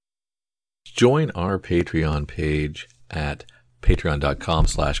join our Patreon page at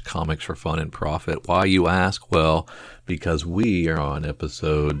patreon.com/comics for fun and profit. Why, you ask? Well, because we are on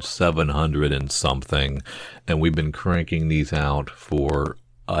episode 700 and something, and we've been cranking these out for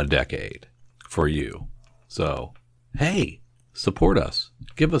a decade for you. So, hey, support us.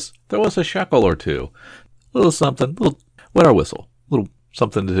 Throw us a shekel or two. A little something, wet our whistle. A little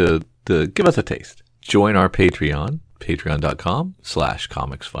something to give us a taste. Join our Patreon,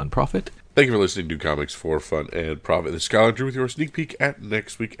 patreon.com/comics fun profit. Thank you for listening to Comics for Fun and Profit. This is Kyle Drew with your sneak peek at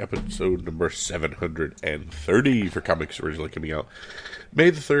next week, episode number 730 for comics originally coming out May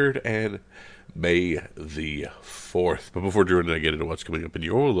the 3rd and May the 4th. But before Drew and I get into what's coming up in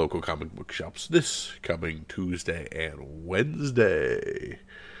your local comic book shops this coming Tuesday and Wednesday,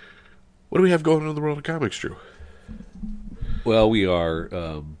 what do we have going on in the world of comics, Drew? Well, we are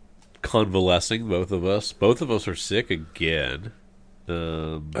convalescing, both of us. Both of us are sick again.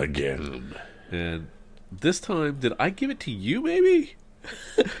 Again. And this time, did I give it to you, maybe?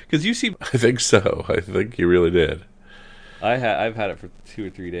 Because you seem... I think so. I think you really did. I've had it for 2 or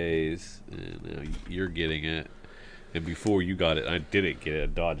 3 days, and now you're getting it. And before you got it, I didn't get it. I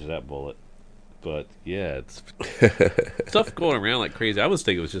dodged that bullet. But, yeah, it's stuff going around like crazy. I was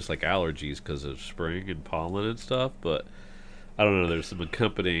thinking it was just like allergies because of spring and pollen and stuff, but I don't know. There's some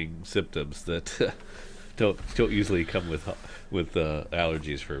accompanying symptoms that don't usually come with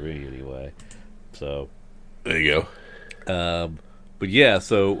allergies for me anyway. So there you go. But yeah,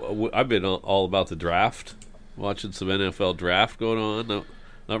 so I've been all about the draft, watching some NFL draft going on.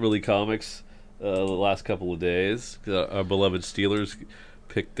 Not really comics the last couple of days. Our beloved Steelers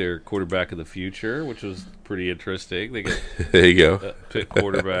picked their quarterback of the future, which was pretty interesting. They got there you go. Pick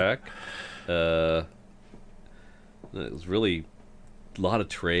quarterback. It was really a lot of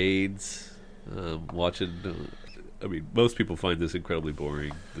trades. Watching. I mean, most people find this incredibly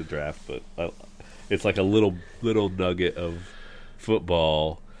boring, the draft, but it's like a little nugget of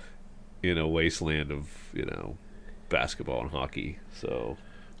football in a wasteland of, basketball and hockey. So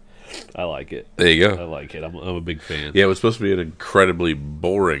I like it. There you go. I like it. I'm a big fan. Yeah, it was supposed to be an incredibly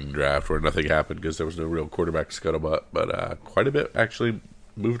boring draft where nothing happened because there was no real quarterback scuttlebutt, but quite a bit actually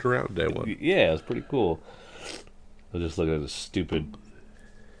moved around day one. Yeah, it was pretty cool. I was just looking at the stupid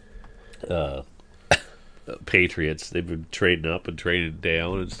Patriots. They've been trading up and trading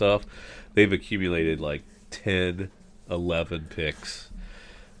down and stuff. They've accumulated like 10, 11 picks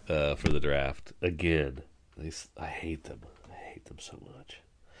for the draft. Again, I hate them. I hate them so much.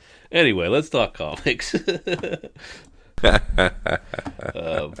 Anyway, let's talk comics.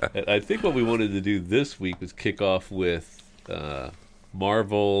 I think what we wanted to do this week was kick off with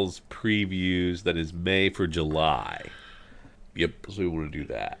Marvel's previews that is May for July. Yep. So we want to do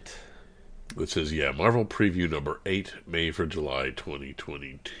that. It says, Marvel Preview number 8, May for July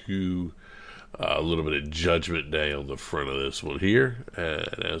 2022. A little bit of Judgment Day on the front of this one here.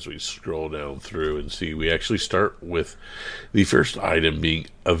 And as we scroll down through and see, we actually start with the first item being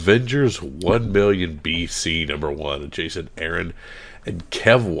Avengers 1 Million BC number 1, a Jason Aaron and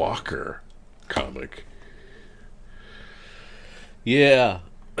Kev Walker comic. Yeah.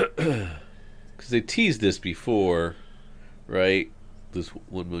 Because they teased this before, right? This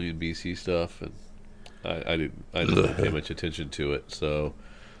 1 million BC stuff, and I didn't pay much attention to it, so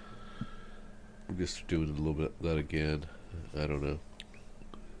I'm just doing a little bit of that again. I don't know.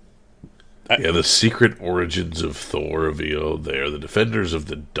 The secret origins of Thor revealed. They are the defenders of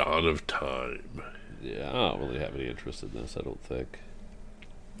the dawn of time. Yeah, I don't really have any interest in this, I don't think.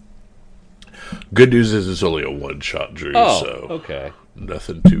 Good news is it's only a one-shot, Drew, so okay.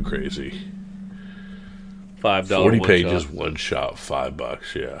 Nothing too crazy. $5 40 one pages, shot. one shot,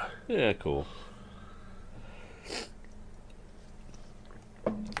 $5, yeah. Yeah, cool.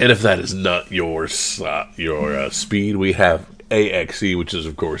 And if that is not your speed, we have AXE, which is,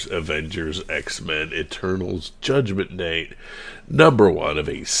 of course, Avengers, X-Men, Eternals, Judgment Day, number 1 of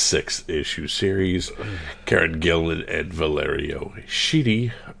a 6-issue series. Karen Gillan and Valerio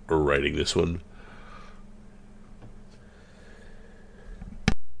Schiti are writing this one.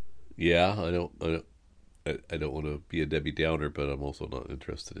 Yeah, I don't want to be a Debbie Downer, but I'm also not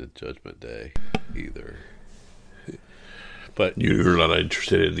interested in Judgment Day either. But you're not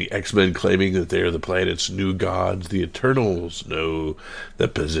interested in the X-Men claiming that they are the planet's new gods. The Eternals know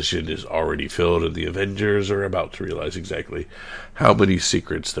that position is already filled, and the Avengers are about to realize exactly how many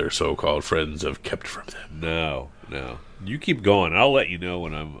secrets their so-called friends have kept from them. No. You keep going. I'll let you know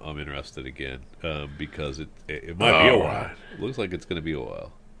when I'm interested again, because it might be a while. Right. It looks like it's going to be a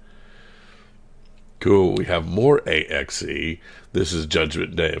while. Cool. We have more AXE. This is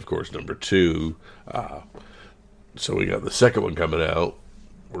Judgment Day, of course, number 2. So we got the second one coming out.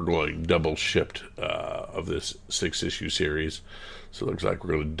 we're going double shipped of this 6-issue series. So it looks like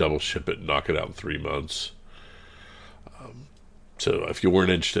we're going to double ship it and knock it out in 3 months. So if you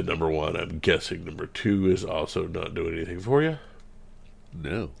weren't interested in number 1, I'm guessing number 2 is also not doing anything for you.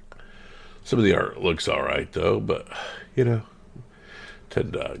 No. Some of the art looks alright, though, but,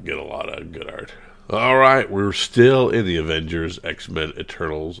 tend to get a lot of good art. Alright, we're still in the Avengers X-Men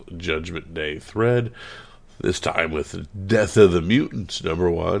Eternals Judgment Day thread. This time with Death of the Mutants,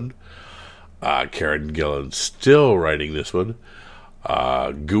 number 1. Karen Gillan still writing this one.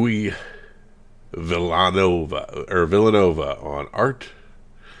 Guy Villanova on art.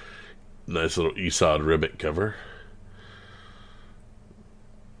 Nice little Esad Ribbit cover.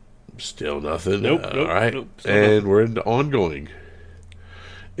 Still nothing. Nope. All right. Nope, and we're into ongoing.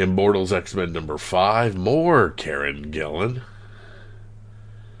 Immortals X-Men number 5. More Karen Gillan.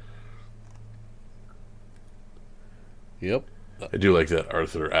 Yep. I do like that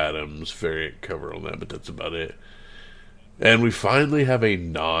Arthur Adams variant cover on that, but that's about it. And we finally have a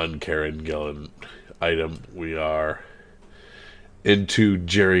non-Karen Gillan item. We are into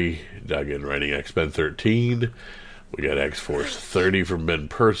Jerry Duggan writing X-Men 13. We got X-Force 30 from Ben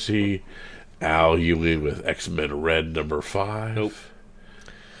Percy. Al Ewing with X-Men Red number 5. Nope.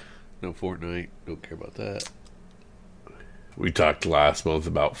 No Fortnite. Don't care about that. We talked last month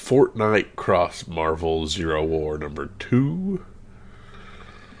about Fortnite Cross Marvel Zero War number 2.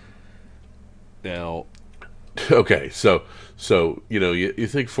 Now, okay, so you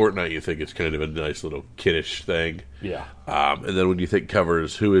think Fortnite, you think it's kind of a nice little kiddish thing. yeah. And then when you think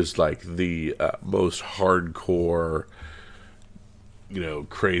covers, who is like the most hardcore,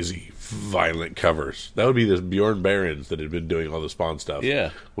 crazy, violent covers? That would be this Bjorn Barons that had been doing all the Spawn stuff.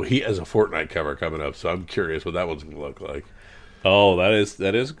 Yeah. Well, he has a Fortnite cover coming up, so I'm curious what that one's going to look like. Oh, that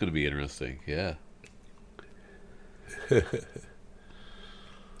is going to be interesting. Yeah.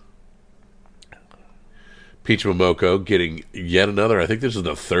 Peach Momoko getting yet another. I think this is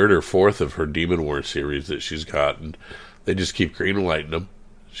the 3rd or 4th of her Demon War series that she's gotten. They just keep green lighting them.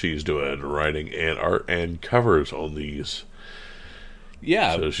 She's doing writing and art and covers on these.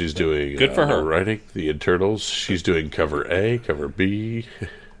 Yeah. So she's doing good for her. writing the Eternals. She's doing cover A, cover B.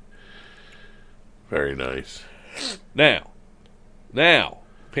 Very nice. Now,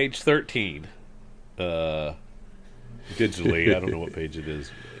 page 13. Digitally, I don't know what page it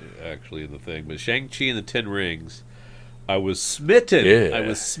is actually in the thing, but Shang-Chi and the Ten Rings. I was smitten. Yeah. I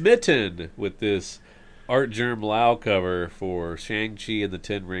was smitten with this Art Germ Lao cover for Shang-Chi and the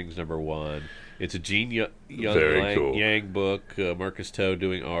Ten Rings number 1. It's a Gene Young Cool. Yang book. Marcus Toe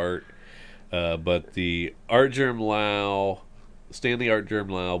doing art, but the Art Germ Lao, Stanley Art Germ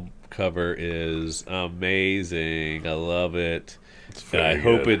Lao cover is amazing. I love it. I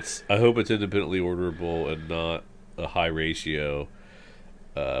hope it's independently orderable and not a high ratio.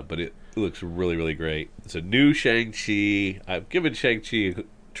 But it looks really, really great. It's a new Shang-Chi. I've given Shang-Chi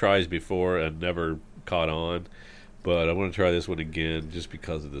tries before and never caught on, but I want to try this one again just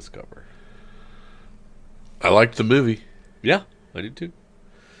because of this cover. I liked the movie. Yeah, I did too.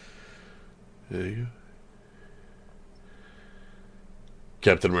 There you go.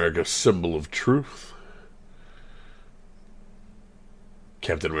 Captain America, Symbol of Truth.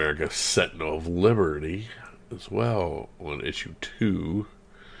 Captain America, Sentinel of Liberty as well on issue 2.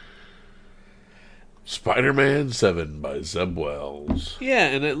 Spider-Man 7 by Zeb Wells. Yeah,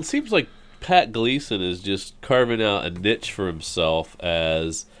 and it seems like Pat Gleason is just carving out a niche for himself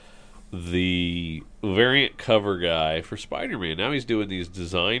as the variant cover guy for Spider-Man. Now he's doing these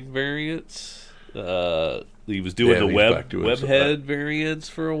design variants. He was doing the webhead variants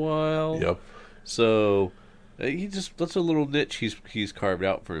for a while. Yep. So that's a little niche he's carved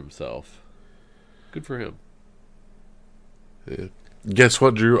out for himself. Good for him. Yeah. Guess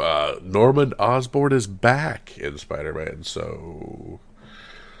what, Drew? Norman Osborn is back in Spider-Man, so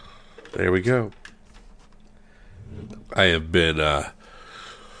there we go. I have been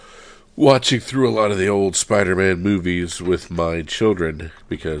watching through a lot of the old Spider-Man movies with my children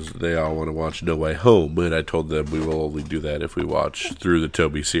because they all want to watch No Way Home, and I told them we will only do that if we watch through the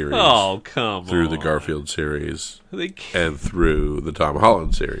Tobey series. Oh, come through on. the Garfield series They can't, and through the Tom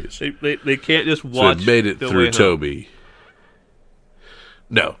Holland series. they can't just So watch it made it No through Way Home. Tobey.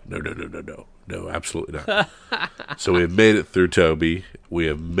 No, absolutely not. So we have made it through Tobey. We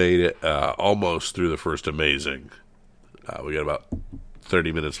have made it almost through the first Amazing. We got about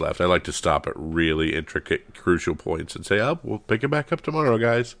 30 minutes left. I like to stop at really intricate, crucial points and say, we'll pick it back up tomorrow,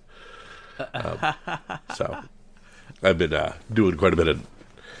 guys. So I've been doing quite a bit of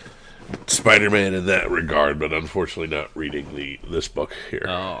Spider-Man in that regard, but unfortunately not reading this book here.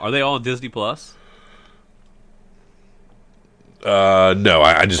 Are they all on Disney Plus? No,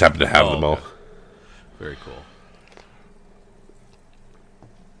 I just happen to have them all. Okay. Very cool.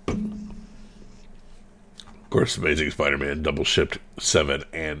 Of course, Amazing Spider-Man double shipped 7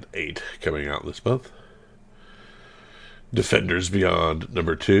 and 8 coming out this month. Defenders Beyond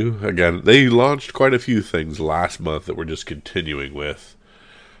 #2. Again, they launched quite a few things last month that we're just continuing with.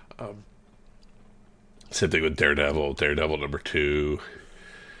 Same thing with Daredevil #2.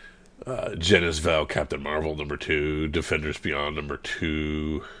 Genis-Vell, Captain Marvel #2. Defenders Beyond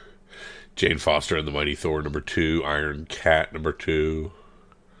 #2. Jane Foster and the Mighty Thor #2. Iron Cat #2.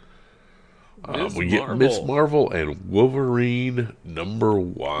 We get Miss Marvel and Wolverine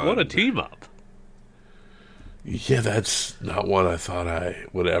 #1. What a team up. Yeah, that's not one I thought I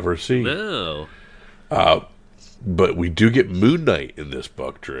would ever see. No. But we do get Moon Knight in this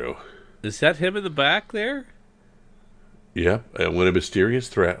book, Drew. Is that him in the back there? Yeah, and when a mysterious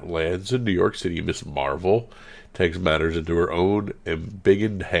threat lands in New York City, Miss Marvel takes matters into her own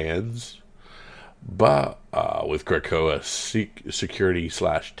embiggened hands. But with Krakoa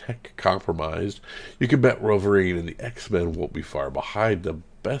security/tech compromised, you can bet Wolverine and the X-Men won't be far behind. The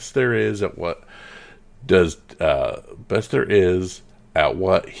best there is at what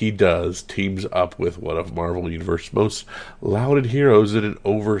he does teams up with one of Marvel Universe's most lauded heroes in an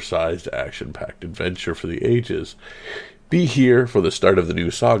oversized, action-packed adventure for the ages. Be here for the start of the new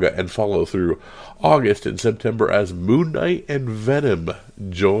saga and follow through August and September as Moon Knight and Venom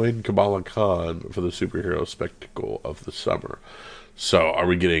join Kamala Khan for the superhero spectacle of the summer. So, are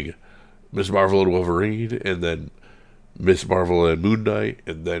we getting Miss Marvel and Wolverine, and then Miss Marvel and Moon Knight,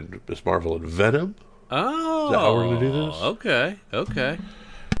 and then Miss Marvel and Venom? Oh. Is that how we're going to do this? Okay.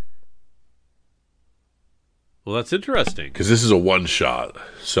 Well, that's interesting. Because this is a one-shot,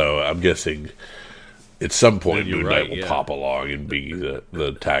 so I'm guessing at some point Moon Knight will pop along and be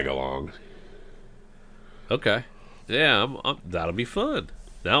the tag-along. Okay. Yeah, that'll be fun.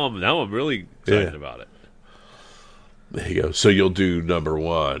 Now I'm really excited about it. There you go. So you'll do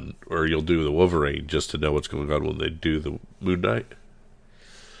 #1, or you'll do the Wolverine just to know what's going on when they do the Moon Knight?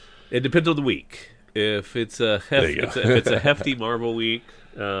 It depends on the week. If it's a hefty Marvel week,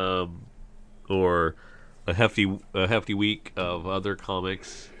 or a hefty week of other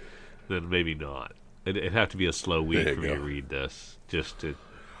comics, then maybe not. It'd have to be a slow week for me to read this. Just to,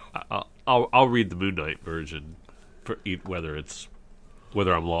 I'll read the Moon Knight version for whether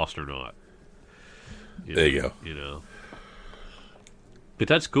I'm lost or not. There you go. You know, but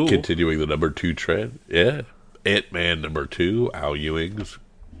that's cool. Continuing the #2 trend, yeah. Ant-Man #2, Al Ewing's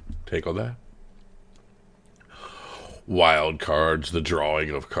take on that. Wild Cards, the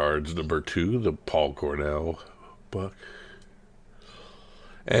Drawing of Cards #2, the Paul Cornell book.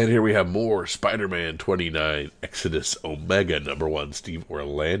 And here we have more Spider-Man 29 Exodus Omega #1, Steve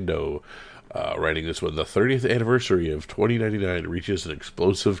Orlando writing this one. The 30th anniversary of 2099 reaches an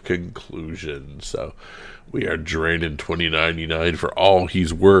explosive conclusion. So we are draining 2099 for all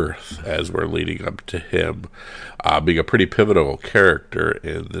he's worth as we're leading up to him being a pretty pivotal character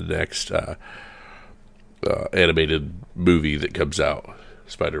in the next animated movie that comes out,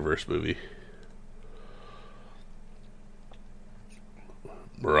 Spider-Verse movie.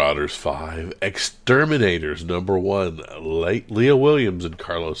 Marauders 5, Exterminators #1, Leah Williams and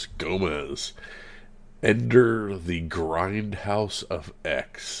Carlos Gomez. Enter the Grindhouse of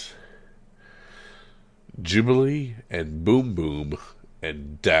X. Jubilee and Boom Boom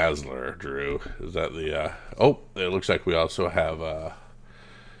and Dazzler, Drew. Is that the, it looks like we also have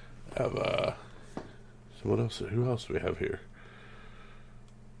someone else. Who else do we have here?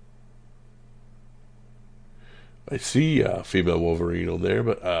 I see female Wolverine on there,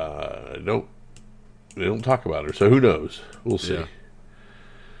 but they don't talk about her, so who knows? We'll see. Yeah.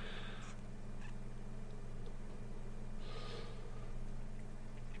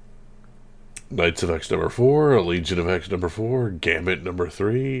 Knights of X #4, Legion of X #4, Gambit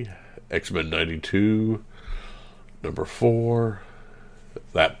 #3, X-Men 92 #4.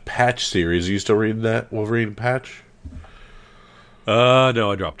 That Patch series, are you still reading that Wolverine Patch?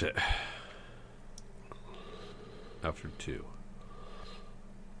 No, I dropped it after 2.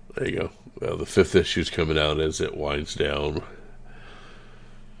 There you go. Well, the 5th issue's coming out as it winds down.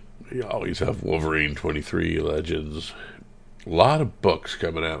 You always have Wolverine 23 Legends. A lot of books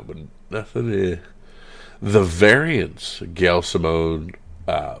coming out, but nothing. The Variants, Gail Simone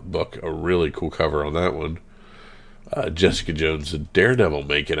book, a really cool cover on that one. Jessica Jones and Daredevil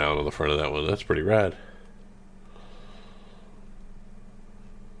making out on the front of that one. That's pretty rad.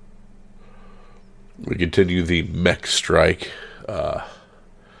 We continue the Mech Strike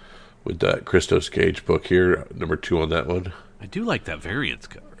with that Christos Gage book here, #2 on that one. I do like that variants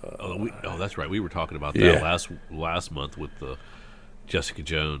cover. That's right. We were talking about that Yeah. last month with the Jessica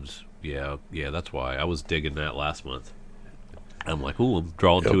Jones. Yeah, that's why I was digging that last month. I'm like, ooh, I'm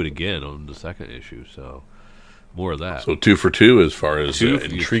drawn to Yep. it again on the second issue. So more of that. So 2 for 2 as far as Two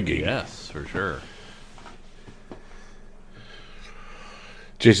intriguing. Yes, for sure.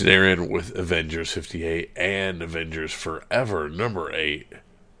 Jason Aaron with Avengers 58 and Avengers Forever number 8.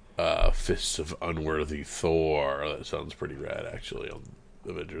 Fists of Unworthy Thor. That sounds pretty rad, actually, on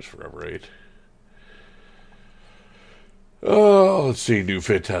Avengers Forever 8. Oh, let's see. New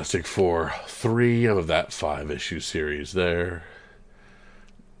Fantastic Four. 3 of that 5-issue series there.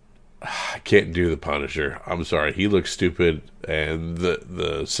 I can't do the Punisher. I'm sorry. He looks stupid, and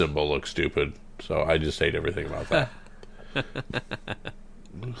the symbol looks stupid. So I just hate everything about that.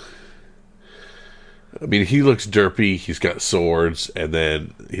 I mean, he looks derpy. He's got swords, and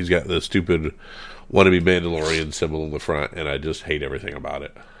then he's got the stupid wannabe Mandalorian symbol in the front, and I just hate everything about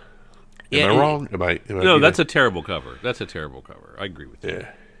it. Am I wrong? Am I No, that's a terrible cover. That's a terrible cover. I agree with you.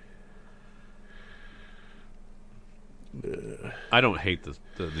 Yeah. I don't hate the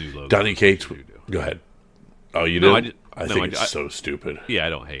new logo. Donny Cates. You do. Go ahead. Oh, you No, know? I think it's so stupid. Yeah, I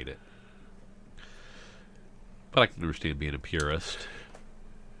don't hate it. But I can understand being a purist.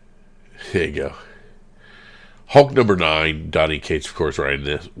 There you go. Hulk number 9. Donny Cates, of course, writing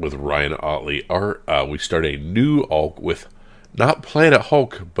this with Ryan Otley art. We start a new Hulk with not Planet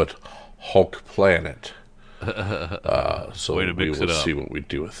Hulk, but Hulk Planet. So Way to we mix will it up. see what we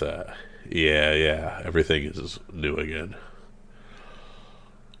do with that. Yeah. Everything is new again.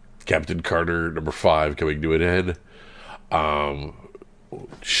 Captain Carter number 5 coming to an end.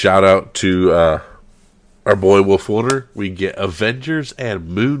 Shout out to our boy Wolf Warner. We get Avengers and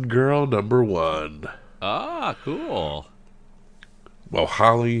Moon Girl number 1. Ah, cool.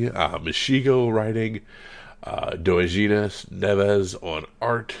 Mohali Mishigo writing, Diogenes Neves on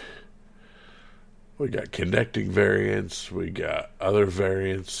art. We got connecting variants. We got other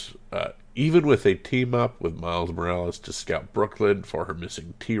variants. Even with a team up with Miles Morales to scout Brooklyn for her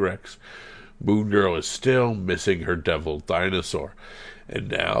missing T-Rex, Moon Girl is still missing her devil dinosaur. And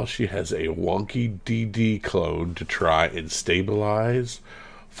now she has a wonky DD clone to try and stabilize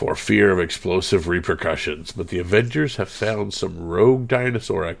for fear of explosive repercussions. But the Avengers have found some rogue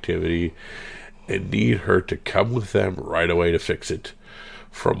dinosaur activity and need her to come with them right away to fix it.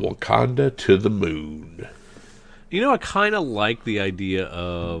 From Wakanda to the moon. You know, I kind of like the idea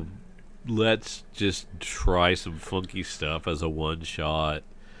of let's just try some funky stuff as a one-shot.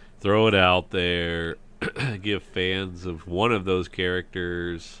 Throw it out there. Give fans of one of those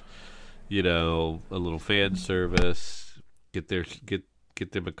characters, a little fan service. Get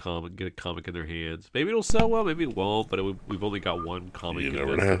them a comic, get a comic in their hands. Maybe it'll sell well, maybe it won't. But we've only got one comic You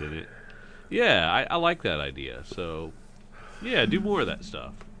never invested know. in it. Yeah, I like that idea. So, yeah, do more of that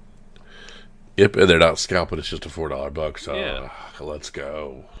stuff. Yep, and they're not scalping. It's just a $4 buck. So Yeah. let's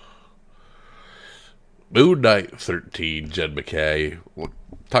go. Moon Knight 13, Jed McKay. We'll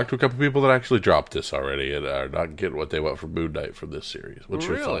talk to a couple people that actually dropped this already and are not getting what they want from Moon Knight from this series. What's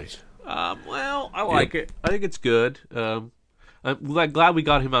your Really? thoughts? Well, I like it. I think it's good. I'm glad we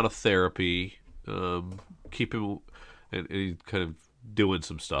got him out of therapy. Keep him, and he's kind of doing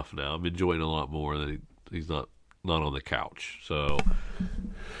some stuff now. I'm enjoying it a lot more that he's not on the couch. So,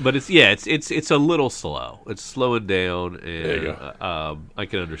 but it's a little slow. It's slowing down, and There you go. I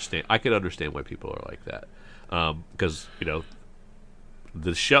can understand. I can understand why people are like that, because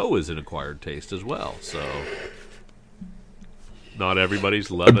the show is an acquired taste as well. So. Not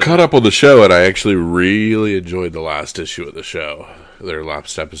everybody's loving I'm caught up on the show, and I actually really enjoyed the last issue of the show. Their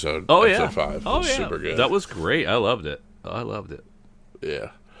last episode, episode 5, was super good. That was great. I loved it.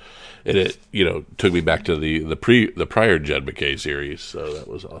 Yeah, and it took me back to the prior Jed McKay series, so that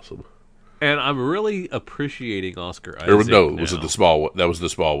was awesome. And I'm really appreciating Oscar Isaac. Or was now. it the Smallwood? That was the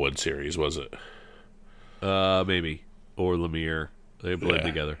Smallwood series, was it? Maybe, or Lemire. They blend Yeah.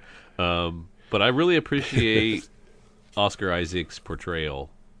 together. But I really appreciate Oscar Isaac's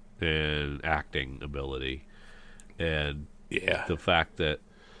portrayal and acting ability, and Yeah, the fact that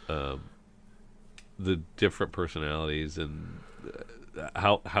the different personalities and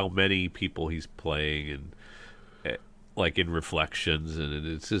how many people he's playing, and like in Reflections, and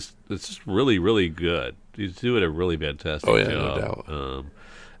it's just really, really good. He's doing a really fantastic no job. doubt.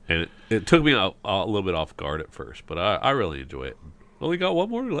 And it took me a little bit off guard at first, but I really enjoy it. Only got one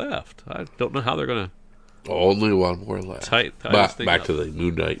more left. I don't know how they're gonna Only one more left. tight this Back thing up. to the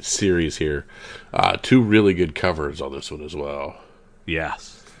Moon Knight series here. 2 really good covers on this one as well.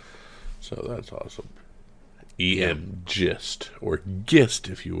 Yes. So that's awesome. EM Gist, or Gist,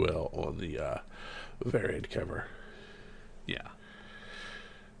 if you will, on the variant cover. Yeah.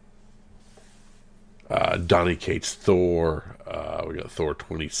 Donny Cates Thor. We got Thor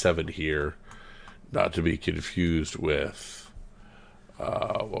 27 here. Not to be confused with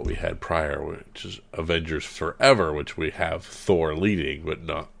what we had prior, which is Avengers Forever, which we have Thor leading, but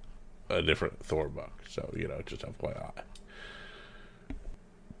not a different Thor book. So, just FYI.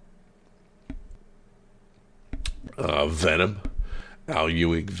 Venom. Al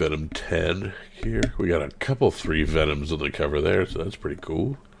Ewing Venom 10 here. We got a couple 3 Venoms on the cover there, so that's pretty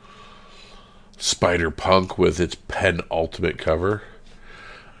cool. Spider-Punk with its penultimate cover.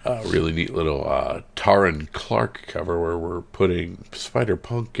 Really neat little Taran Clark cover where we're putting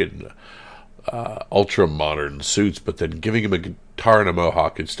Spider-Punk in ultra-modern suits, but then giving him a guitar and a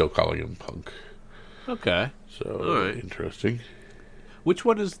mohawk and still calling him Punk. Okay. So, all right. Interesting. Which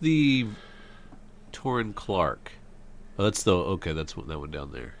one is the Taran Clark? Oh, that's that's that one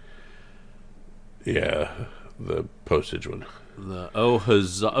down there. Yeah, the postage one. The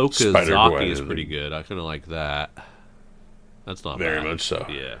Okazaki is pretty good. I kind of like that. That's not very bad. much so.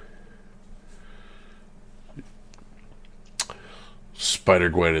 Yeah.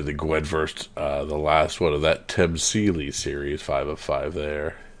 Spider-Gwen and the Gwenverse, the last one of that Tim Seeley series, 5 of 5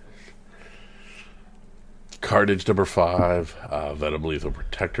 there. Carnage number 5, Venom Lethal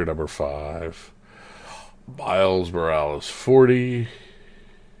Protector number 5, Miles Morales 40,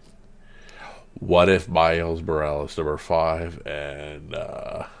 What If Miles Morales number 5, and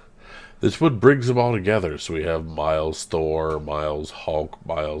this one brings them all together. So we have Miles Thor, Miles Hulk,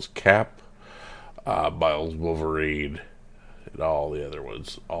 Miles Cap, Miles Wolverine, and all the other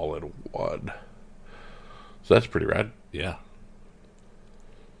ones all in one. So that's pretty rad. Yeah.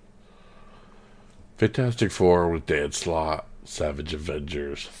 Fantastic Four with Dan Slott, Savage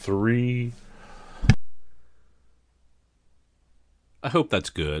Avengers 3. I hope that's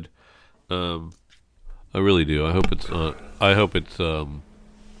good. I really do. I hope it's. I hope it's.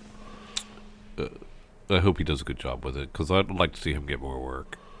 I hope he does a good job with it because I'd like to see him get more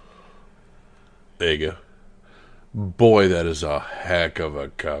work. There you go. Boy, that is a heck of a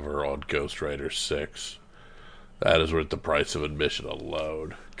cover on Ghost Rider 6. That is worth the price of admission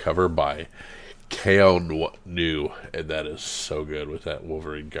alone. Cover by K.O. New, and that is so good with that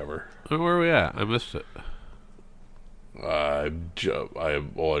Wolverine cover. Where are we at? I missed it. I'm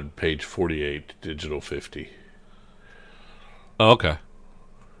on page 48, Digital 50. Oh, okay.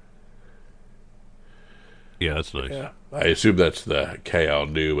 Yeah, that's nice. Yeah, I assume that's the K.O.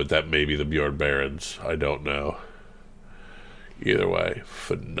 New, but that may be the Bjorn Barons. I don't know. Either way,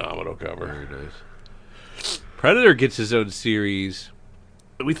 phenomenal cover. Very nice. Predator gets his own series.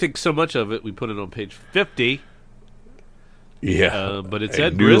 We think so much of it, we put it on page 50. Yeah, but it's a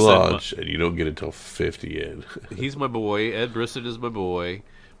Ed new Brisson. launch, and you don't get it till 50 in. He's my boy. Ed Brisson is my boy.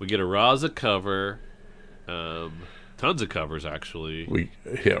 We get a Raza cover. Tons of covers, actually.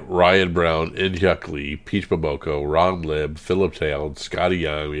 Ryan Brown, Inhyuk Lee, Peach Momoko, Ron Lib, Philip Taylor, Scotty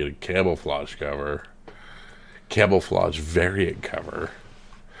Young. We had a camouflage cover. Camouflage variant cover.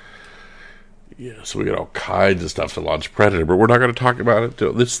 Yeah, so we got all kinds of stuff to launch Predator, but we're not going to talk about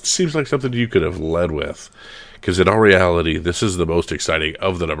it. This seems like something you could have led with, because in all reality, this is the most exciting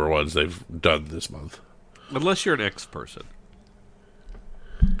of the number ones they've done this month. Unless you're an X person.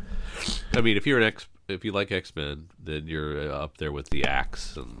 I mean, if you like X-Men, then you're up there with the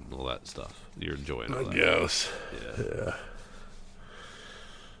Axe and all that stuff. You're enjoying all that. Yes. Yeah.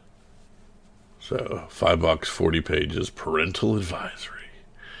 So, $5, 40 pages, parental advisory.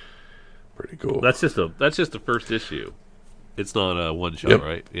 Pretty cool. That's just the first issue. It's not a one shot, Yep.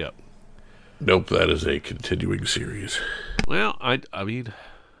 right? Yep. Nope, that is a continuing series. Well, I mean,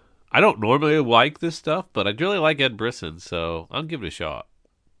 I don't normally like this stuff, but I really like Ed Brisson, so I'll give it a shot.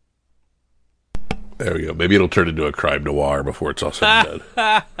 There we go. Maybe it'll turn into a crime noir before it's all said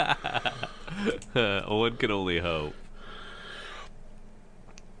and done. One can only hope.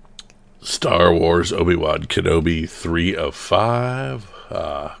 Star Wars Obi-Wan Kenobi 3 of 5.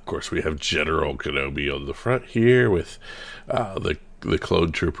 Of course, we have General Kenobi on the front here with the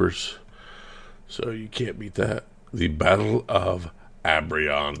clone troopers. So you can't beat that. The Battle of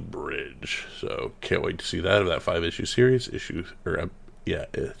Abrion Bridge. So can't wait to see that of that 5-issue series. Issue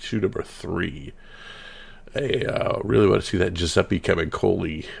number 3. I really want to see that Giuseppe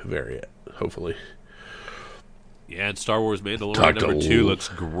Camuncoli variant, hopefully. Yeah, and Star Wars Mandalorian number 2 looks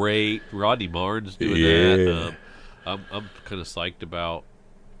great. Rodney Martin's doing that. I'm kind of psyched about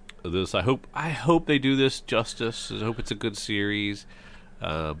this. I hope they do this justice. I hope it's a good series.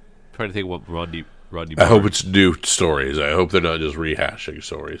 Trying to think what Rodney Martin. I hope it's new stories. I hope they're not just rehashing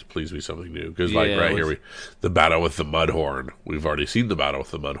stories. Please be something new. Because here, the battle with the Mudhorn. We've already seen the battle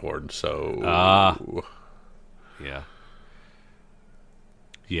with the Mudhorn. So yeah.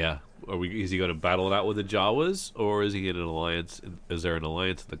 Yeah. Is he going to battle it out with the Jawas, or is he in an alliance? Is there an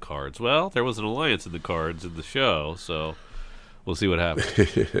alliance in the cards? Well, there was an alliance in the cards in the show, so we'll see what happens.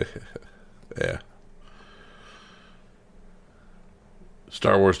 Yeah.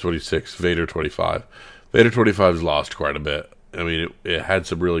 Star Wars 26, Vader 25. Vader 25's lost quite a bit. I mean, it had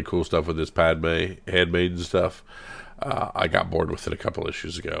some really cool stuff with this Padme handmaiden stuff. I got bored with it a couple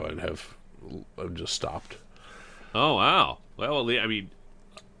issues ago and I've just stopped. Oh, wow. Well, I mean,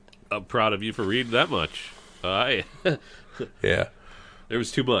 I'm proud of you for reading that much. Yeah. There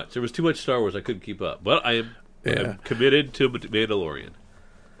was too much. There was too much Star Wars. I couldn't keep up. But I'm committed to Mandalorian.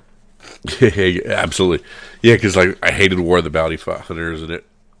 Absolutely. Yeah, because I hated War of the Bounty Hunters, and it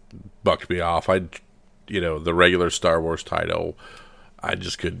bucked me off. The regular Star Wars title, I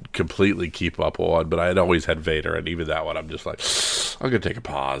just could completely keep up on, but I had always had Vader, and even that one, I'm just like, I'm going to take a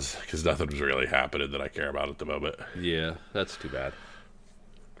pause, because nothing's really happening that I care about at the moment. Yeah, that's too bad.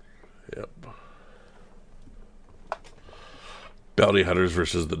 Yep. Bounty Hunters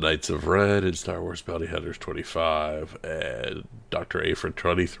versus the Knights of Ren in Star Wars Bounty Hunters 25, and Dr. Aphra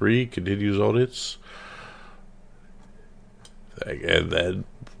 23 continues on its thing, and then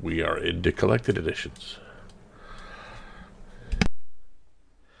we are into collected editions.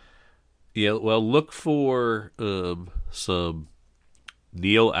 Yeah, well, look for some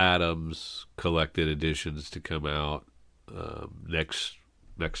Neil Adams collected editions to come out next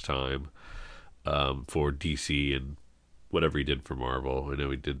time for DC and whatever he did for Marvel. I know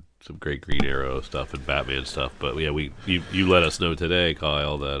he did some great Green Arrow stuff and Batman stuff, but yeah, you let us know today,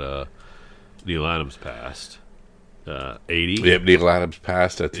 Kyle, that Neil Adams passed. 80. Yep, Neil Adams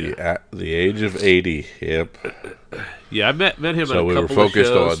passed at the age of 80. Yep. Yeah, I met him. So at a couple we were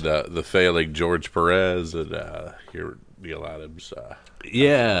focused of shows. on the failing George Perez and here Neil Adams.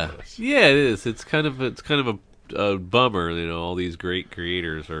 Yeah, it is. It's kind of a bummer. All these great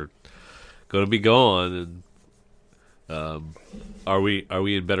creators are going to be gone, and are we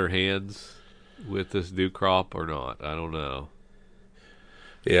in better hands with this new crop or not? I don't know.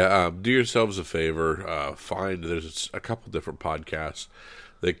 Yeah, do yourselves a favor. There's a couple different podcasts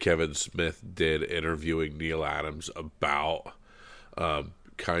that Kevin Smith did interviewing Neil Adams about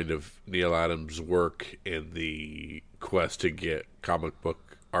kind of Neil Adams' work in the quest to get comic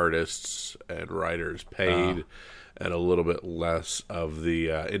book artists and writers paid, and a little bit less of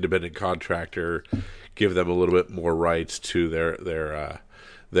the independent contractor, give them a little bit more rights to their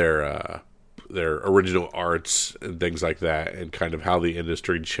original arts and things like that, and kind of how the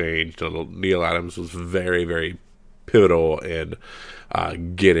industry changed. Neil Adams was very, very pivotal in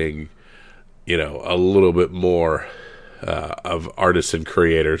getting, a little bit more of artists and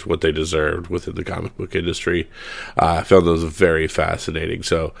creators what they deserved within the comic book industry. I found those very fascinating.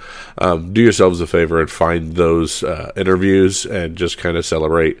 So do yourselves a favor and find those interviews and just kind of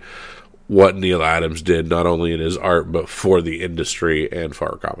celebrate what Neil Adams did, not only in his art, but for the industry and for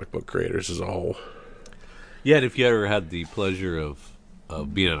our comic book creators as a whole. Yeah, and if you ever had the pleasure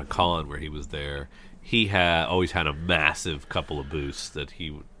of being at a con where he was there, he always had a massive couple of booths that he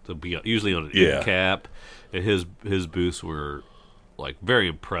would be usually on an end cap, and his booths were like very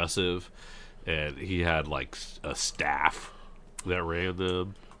impressive, and he had like a staff that ran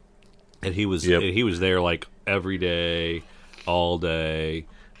them, and he was there like every day, all day,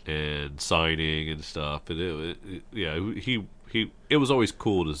 and signing and stuff, and it was always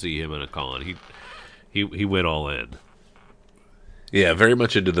cool to see him at a con. He went all in. Yeah, very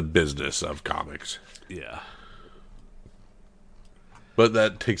much into the business of comics. Yeah. But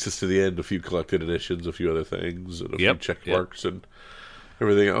that takes us to the end. A few collected editions, a few other things, and a few check marks and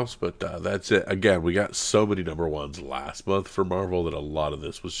everything else. But that's it. Again, we got so many number ones last month for Marvel that a lot of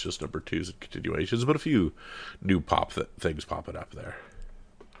this was just number twos and continuations, but a few new things popping up there.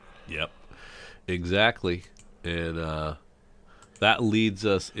 Yep, exactly. And that leads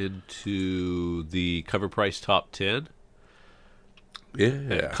us into the cover price top 10.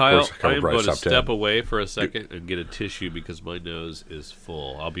 Yeah, Kyle, I am going to step away for a second and get a tissue because my nose is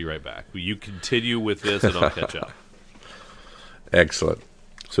full. I'll be right back. You continue with this and I'll catch up. Excellent.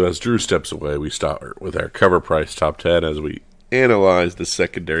 So as Drew steps away, we start with our cover price top 10 as we analyze the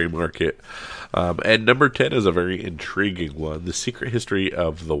secondary market. And number 10 is a very intriguing one. The Secret History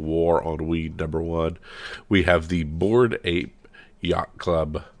of the War on Weed, number 1. We have the Bored Ape Yacht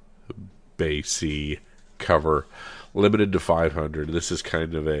Club Bay Sea cover, limited to 500. This is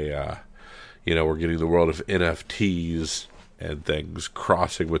kind of a, we're getting the world of NFTs and things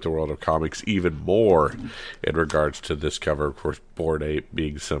crossing with the world of comics even more in regards to this cover. Of course, Bored Ape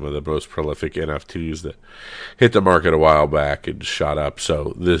being some of the most prolific NFTs that hit the market a while back and shot up.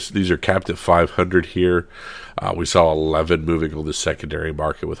 So these are capped at 500 here. We saw 11 moving on the secondary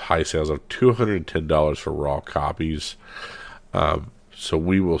market with high sales of $210 for raw copies. So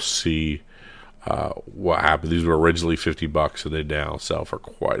we will see what happened. These were originally $50 and they now sell for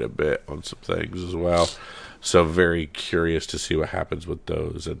quite a bit on some things as well. So very curious to see what happens with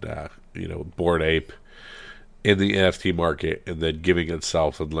those. And Bored Ape in the NFT market, and then giving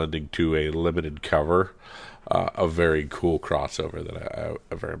itself and lending to a limited cover, a very cool crossover that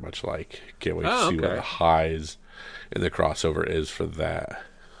I very much like. Can't wait to see what the highs in the crossover is for that.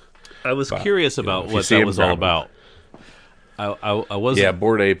 I was curious about what that was all about. I wasn't. Yeah,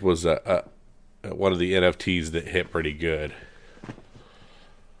 Bored Ape was one of the NFTs that hit pretty good.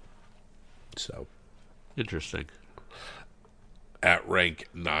 So interesting. At rank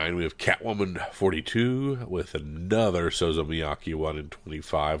 9, we have Catwoman 42 with another Sozo Miyake 1 in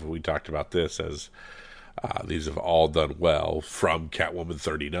 25. We talked about this as these have all done well from Catwoman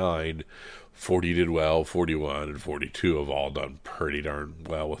 39. 40 did well, 41 and 42 have all done pretty darn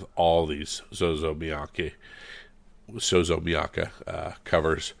well with all these Sozo Miyake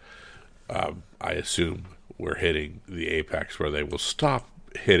covers. I assume we're hitting the apex where they will stop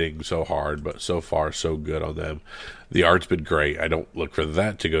hitting so hard, but so far so good on them. The art's been great. I don't look for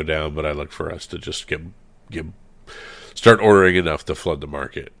that to go down, but I look for us to just start ordering enough to flood the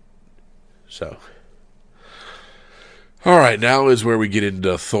market. So, all right, now is where we get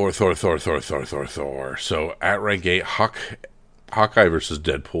into Thor. So at rank 8, Hawkeye versus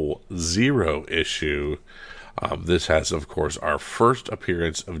Deadpool 0 issue. This has, of course, our first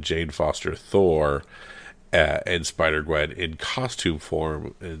appearance of Jane Foster Thor and Spider-Gwen in costume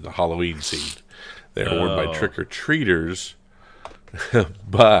form in the Halloween scene. They're worn by trick-or-treaters,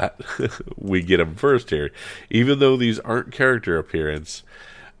 but we get them first here. Even though these aren't character appearance,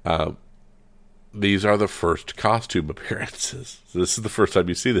 these are the first costume appearances. So this is the first time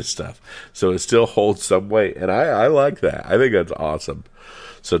you see this stuff. So it still holds some weight, and I like that. I think that's awesome.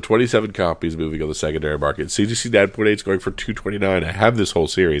 So 27 copies moving on the secondary market. CGC 9.8 is going for $229. I have this whole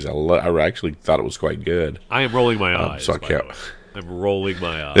series. I actually thought it was quite good. I am rolling my eyes. So I can't. I'm rolling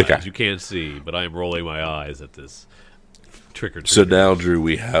my eyes. Okay. You can't see, but I am rolling my eyes at this trick or treat. So now, Drew,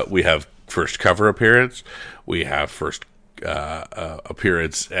 we have first cover appearance. We have first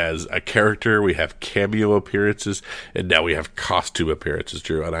appearance as a character. We have cameo appearances, and now we have costume appearances,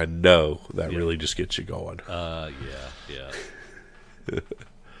 Drew. And I know that really just gets you going. Yeah.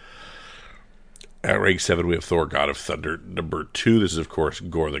 At rank 7, we have Thor: God of Thunder number 2. This is, of course,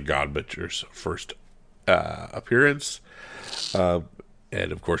 Gore the God Butcher's first appearance. And,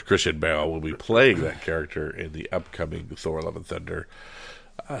 of course, Christian Bale will be playing that character in the upcoming Thor: Love and Thunder.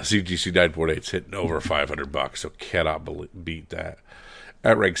 CGC 9.8's hitting over $500, so cannot beat that.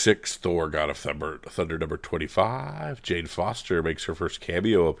 At rank 6, Thor: God of Thunder number 25. Jane Foster makes her first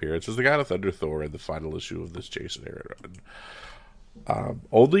cameo appearance as the God of Thunder Thor in the final issue of this Jason Aaron run.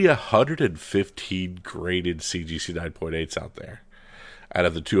 Only 115 graded CGC 9.8s out there out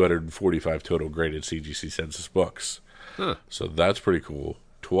of the 245 total graded CGC Census books. So that's pretty cool.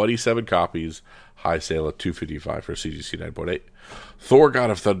 27 copies, high sale at $255 for CGC 9.8. Thor: God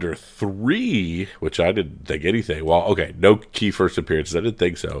of Thunder 3, which I didn't think anything. Well, okay, no key first appearances. I didn't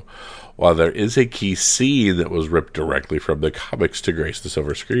think so. While there is a key scene that was ripped directly from the comics to grace the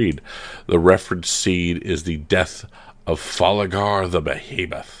silver screen, the reference scene is the death of Falagar the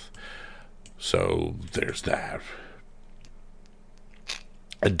Behemoth. So there's that.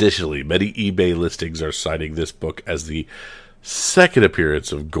 Additionally, many eBay listings are citing this book as the second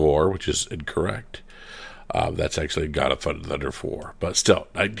appearance of Gore, which is incorrect. That's actually God of Thunder 4. But still,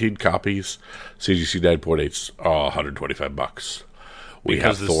 19 copies. CGC 9.8's $125. We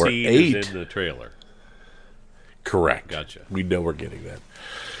because have Thor scene 8 is in the trailer. Correct. Gotcha. We know we're getting that.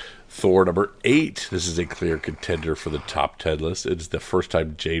 Thor number 8. This is a clear contender for the top 10 list. It's the first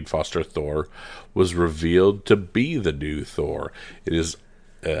time Jane Foster Thor was revealed to be the new Thor. It is,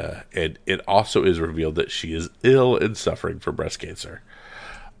 and it also is revealed that she is ill and suffering from breast cancer.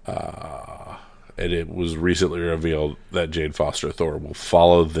 And it was recently revealed that Jane Foster Thor will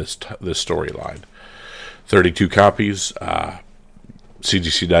follow this storyline. 32 copies.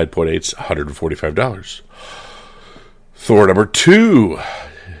 CGC 9.8's $145. Thor number 2.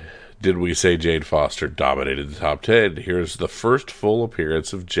 Did we say Jane Foster dominated the top 10? Here's the first full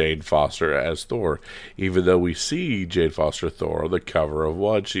appearance of Jane Foster as Thor. Even though we see Jane Foster Thor on the cover of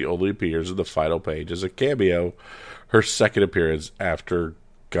one, she only appears in the final page as a cameo. Her second appearance after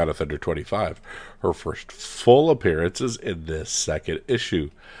God of Thunder 25, her first full appearances in this second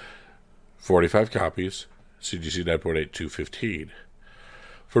issue. 45 copies, CGC 9.8, 215.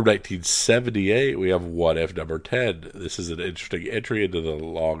 From 1978, we have What If number 10. This is an interesting entry into the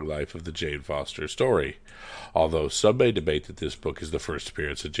long life of the Jane Foster story. Although some may debate that this book is the first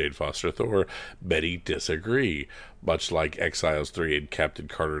appearance of Jane Foster Thor, many disagree, much like Exiles 3 and Captain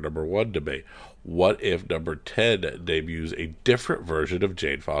Carter number 1 debate. What If number 10 debuts a different version of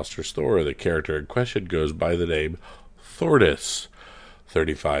Jane Foster's Thor? The character in question goes by the name Thordis.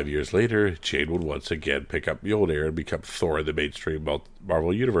 35 years later, Jane would once again pick up Mjolnir and become Thor in the mainstream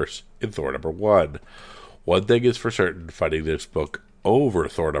Marvel Universe in Thor number 1. One thing is for certain, finding this book over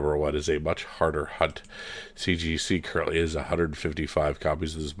Thor number 1 is a much harder hunt. CGC currently has 155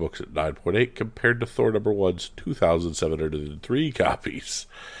 copies of this book at 9.8 compared to Thor number 1's 2,703 copies.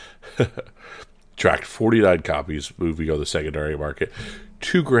 Tracked 49 copies, moving on the secondary market.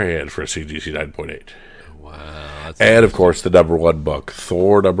 $2,000 for a CGC 9.8. Wow. And, of course, the number 1 book,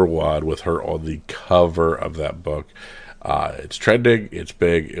 Thor number 1, with her on the cover of that book. It's trending. It's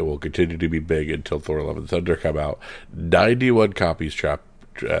big. It will continue to be big until Thor Love and Thunder come out. 91 copies tracked.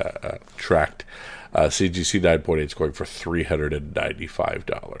 CGC 9.8 is going for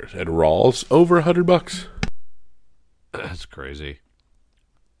 $395. And Rawls, over $100. That's crazy.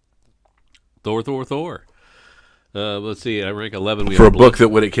 Thor. Let's see. I rank 11. For a book that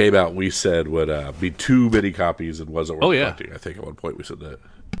when it came out we said would be too many copies and wasn't worth collecting. I think at one point we said that.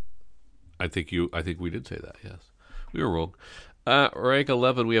 I think we did say that. Yes, we were wrong. Rank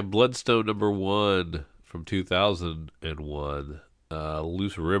 11. We have Bloodstone number 1 from 2001.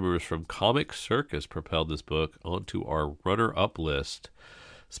 Loose Rumors from Comic Circus propelled this book onto our runner-up list.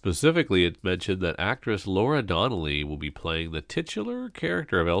 Specifically, it mentioned that actress Laura Donnelly will be playing the titular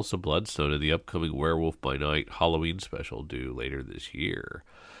character of Elsa Bloodstone in the upcoming Werewolf by Night Halloween special due later this year.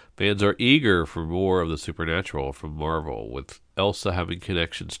 Fans are eager for more of the supernatural from Marvel, with Elsa having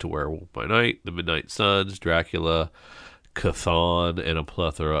connections to Werewolf by Night, the Midnight Suns, Dracula, Chthon, and a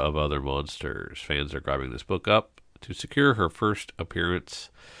plethora of other monsters. Fans are grabbing this book up to secure her first appearance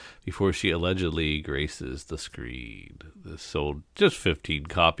before she allegedly graces the screen. This sold just 15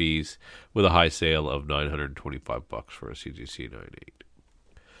 copies with a high sale of $925 for a CGC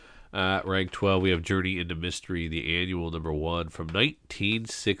 9.8. Rank 12, we have Journey into Mystery, the annual number 1 from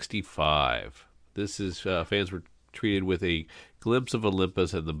 1965. This is fans were treated with a glimpse of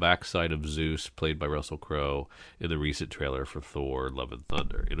Olympus and the backside of Zeus, played by Russell Crowe in the recent trailer for Thor: Love and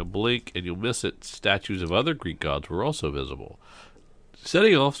Thunder. In a blink and you'll miss it, statues of other Greek gods were also visible,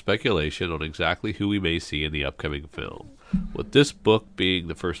 setting off speculation on exactly who we may see in the upcoming film. With this book being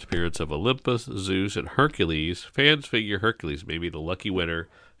the first appearance of Olympus, Zeus, and Hercules, fans figure Hercules may be the lucky winner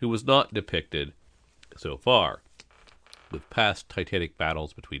who was not depicted so far. With past titanic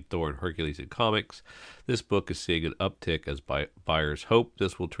battles between Thor and Hercules in comics, this book is seeing an uptick as buyers hope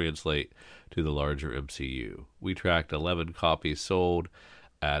this will translate to the larger MCU. We tracked 11 copies sold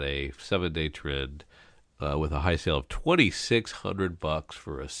at a 7-day trend, with a high sale of $2,600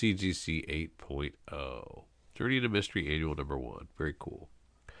 for a CGC 8.0. Journey into Mystery annual number 1. Very cool.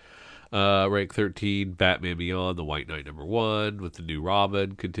 Rank 13, Batman Beyond, the White Knight number 1, with the new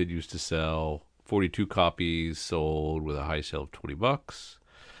Robin, continues to sell. 42 copies sold with a high sale of $20.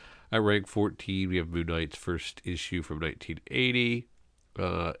 At rank 14, we have Moon Knight's first issue from 1980.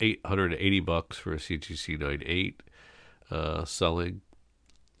 $880 for a CGC 9.8 selling.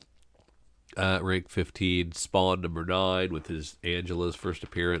 Rank 15, Spawn number 9 with his Angela's first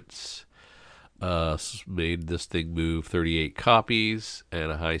appearance. Made this thing move 38 copies and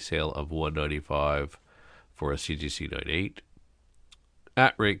a high sale of $195 for a CGC 9.8.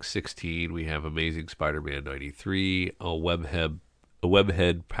 At rank 16, we have Amazing Spider-Man 93, a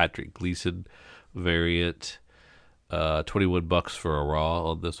webhead Patrick Gleason variant. $21 for a raw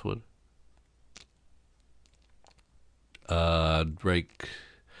on this one. Rank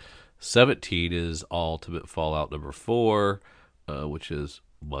 17 is Ultimate Fallout number 4, which is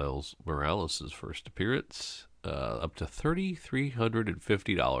Miles Morales' first appearance. Up to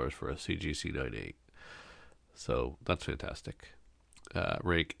 $3,350 for a CGC 9.8. So that's fantastic.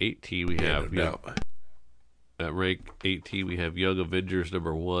 Rank 18, we have at rank 18 we have Young Avengers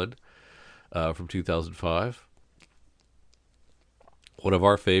number 1 from 2005. One of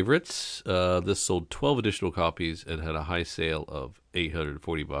our favorites. This sold 12 additional copies and had a high sale of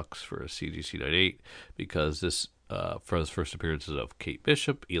 $840 for a CGC 9.8 because this for his first appearances of Kate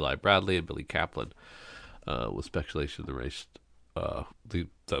Bishop, Eli Bradley, and Billy Kaplan, with speculation the race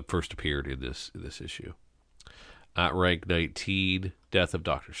that first appeared in this issue. At rank 19, Death of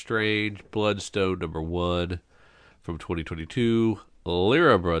Doctor Strange, Bloodstone number 1 from 2022.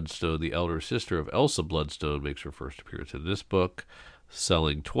 Lyra Bloodstone, the elder sister of Elsa Bloodstone, makes her first appearance in this book,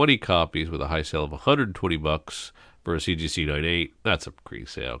 selling 20 copies with a high sale of $120 for a CGC 98. That's a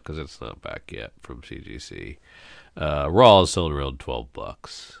pre-sale because it's not back yet from CGC. Raw is selling around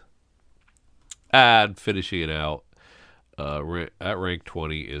 $12. And finishing it out at rank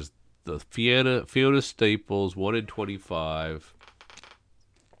 20 is the Fiona Staples 1 in 25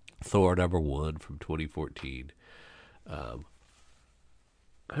 Thor #1 from 2014.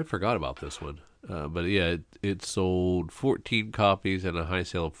 I forgot about this one. But yeah, it sold 14 copies and a high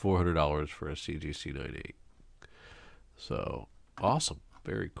sale of $400 for a CGC 98. So, awesome.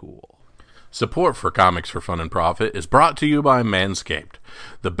 Very cool. Support for Comics for Fun and Profit is brought to you by Manscaped,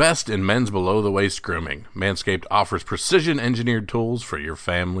 the best in men's below-the-waist grooming. Manscaped offers precision-engineered tools for your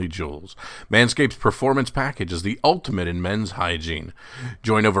family jewels. Manscaped's Performance Package is the ultimate in men's hygiene.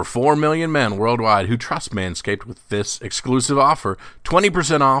 Join over 4 million men worldwide who trust Manscaped with this exclusive offer,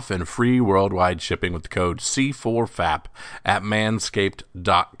 20% off and free worldwide shipping with the code C4FAP at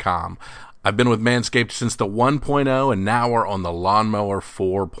manscaped.com. I've been with Manscaped since the 1.0, and now we're on the Lawnmower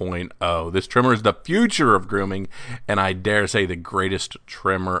 4.0. This trimmer is the future of grooming, and I dare say the greatest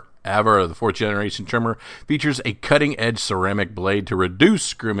trimmer ever. The 4th generation trimmer features a cutting-edge ceramic blade to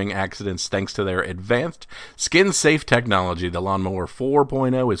reduce grooming accidents thanks to their advanced skin-safe technology. The Lawnmower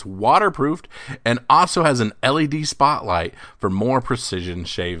 4.0 is waterproofed and also has an LED spotlight for more precision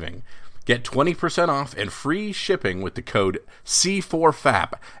shaving. Get 20% off and free shipping with the code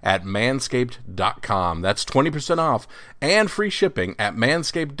C4FAP at manscaped.com. That's 20% off and free shipping at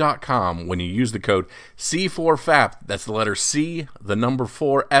manscaped.com when you use the code C4FAP. That's the letter C, the number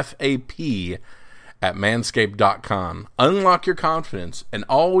 4, FAP at manscaped.com. Unlock your confidence and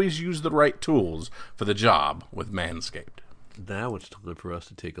always use the right tools for the job with Manscaped. Now it's time for us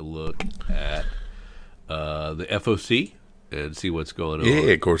to take a look at the FOC and see what's going on.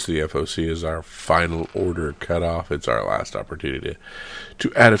 Yeah, of course, the FOC is our final order cutoff. It's our last opportunity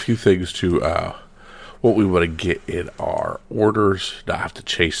to add a few things to what we want to get in our orders, not have to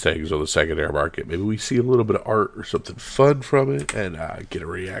chase things on the secondary market. Maybe we see a little bit of art or something fun from it and get a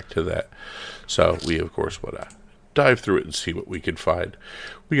react to that. So we, of course, want to dive through it and see what we can find.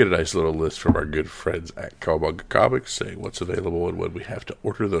 We get a nice little list from our good friends at Cowabunga Comics saying what's available and when we have to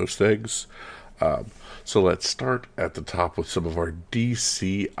order those things. So let's start at the top with some of our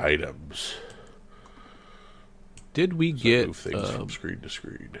DC items. Did we get move things from screen to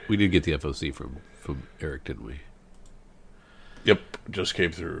screen? We did get the FOC from Eric, didn't we? Yep, just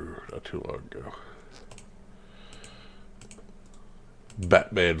came through not too long ago.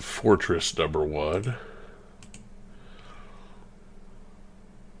 Batman Fortress #1.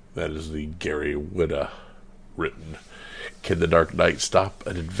 That is the Gary Whitta written. Can the Dark Knight stop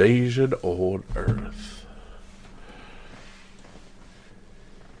an invasion on Earth?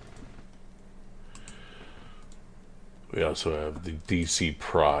 We also have the DC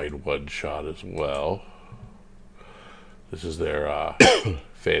Pride one-shot as well. This is their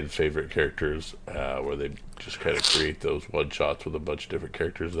fan favorite characters, where they just kind of create those one-shots with a bunch of different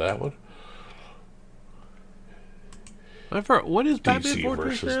characters. That one. What is Batman DC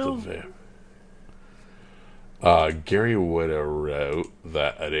Fortress versus now? the Gary Whitta wrote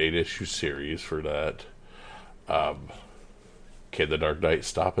an 8-issue series for that. Can the Dark Knight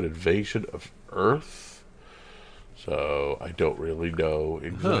stop an invasion of Earth? So I don't really know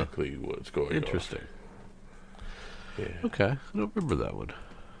exactly what's going on. Interesting. Yeah. Okay, I don't remember that one.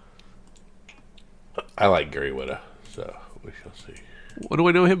 I like Gary Whitta, so we shall see. What do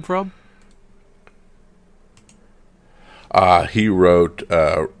I know him from? He wrote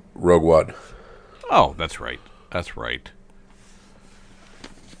Rogue One. Oh, that's right. That's right.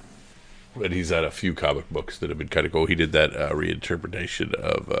 And he's had a few comic books that have been kind of cool. He did that reinterpretation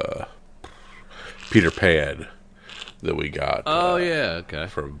of Peter Pan that we got. Oh, yeah, okay.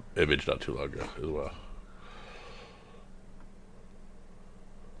 From Image not too long ago as well.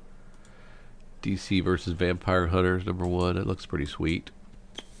 DC versus Vampire Hunters #1. It looks pretty sweet.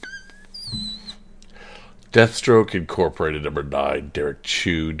 Deathstroke Incorporated #9. Derek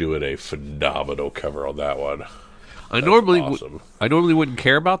Chu doing a phenomenal cover on that one. I normally wouldn't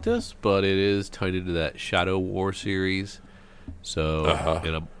care about this, but it is tied into that Shadow War series. So,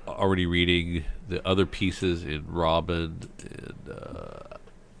 and I'm already reading the other pieces in Robin and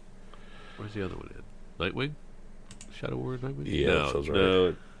where's the other one in? Nightwing? Shadow War Nightwing? Yeah, no, that sounds right.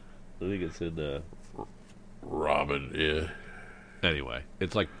 no, I think it's in Robin, yeah. Anyway,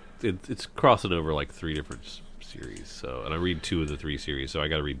 it's like it's crossing over like 3 different series. So, and I read 2 of the 3 series, so I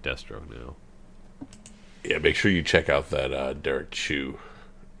got to read Deathstroke now. Yeah, make sure you check out that Derek Chu.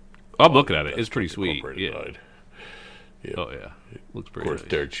 I'm looking at it. It's pretty sweet. Yeah. Yeah. Oh yeah, looks Of pretty course, nice.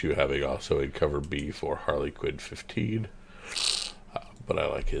 Derek Chew having also in cover B for Harley Quinn 15. But I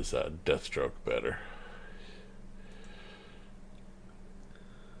like his Deathstroke better.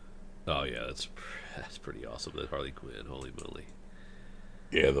 Oh yeah, that's pretty awesome. That Harley Quinn, holy moly!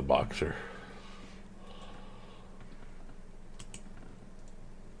 Yeah, the boxer.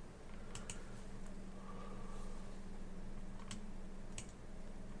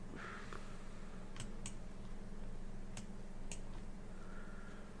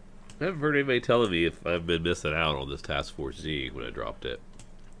 I haven't heard anybody telling me if I've been missing out on this Task Force Z when I dropped it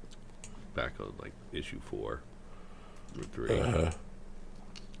back on like issue 4 or 3.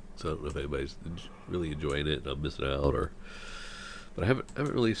 So I don't know if anybody's really enjoying it and I'm missing out, or but I haven't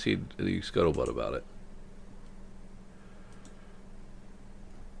really seen any scuttlebutt about it.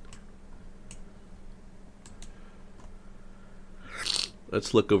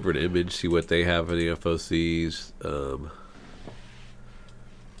 Let's look over an image, see what they have in the FOCs.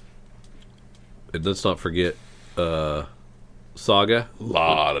 And let's not forget Saga. A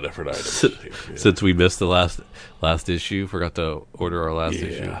lot of different items. Yeah. Since we missed the last issue, forgot to order our last Yeah.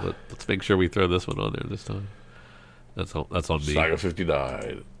 issue. Let's make sure we throw this one on there this time. That's on me. Saga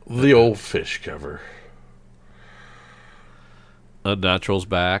 59. The old fish cover. Unnatural's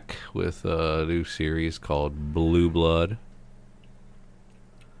back with a new series called Blue Blood.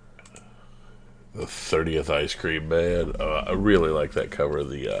 The 30th Ice Cream Man. I really like that cover.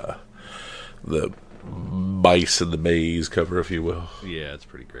 The mice in the maze cover, if you will. Yeah, it's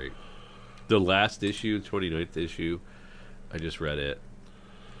pretty great. The last issue, 29th issue, I just read it.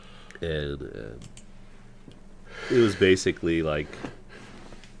 And it was basically like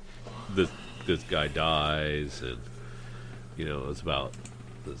this guy dies, and it's about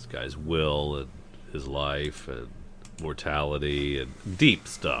this guy's will and his life and mortality and deep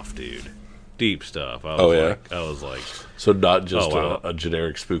stuff, dude. Deep stuff. I was like, So not just wow. a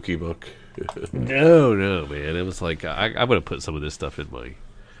generic spooky book. no, man. It was like I'm gonna put some of this stuff in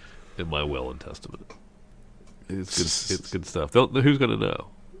my will and testament. It's good. It's good stuff. Who's gonna know?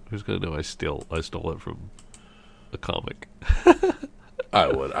 Who's gonna know? I stole it from a comic. I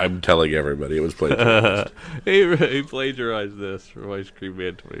would. I'm telling everybody it was plagiarized. He plagiarized this from Ice Cream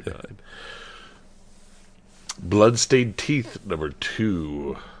Man 29. Bloodstained Teeth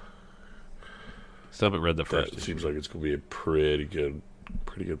 #2. Still haven't read the first. That seems like it's going to be a pretty good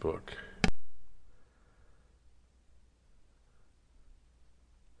book.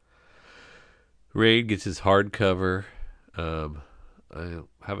 Raid gets his hardcover. I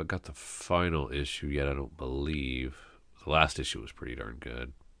haven't got the final issue yet, I don't believe. The last issue was pretty darn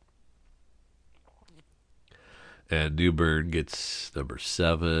good. And Newburn gets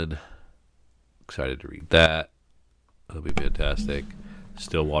 #7. Excited to read that. That'll be fantastic.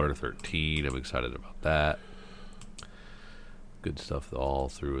 Stillwater 13. I'm excited about that. Good stuff all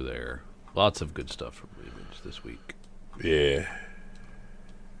through there. Lots of good stuff from Image this week. Yeah.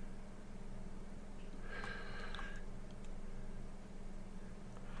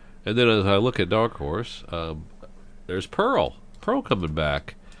 And then as I look at Dark Horse, there's Pearl. Pearl coming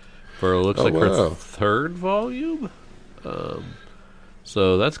back for it looks like her wow. third volume.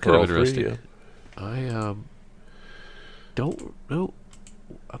 So that's kind Pearl of interesting. 3, I don't know.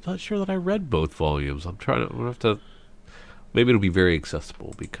 I'm not sure that I read both volumes. I'm gonna have to. Maybe it'll be very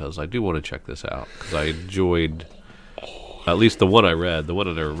accessible because I do want to check this out because I enjoyed at least the one I read, the one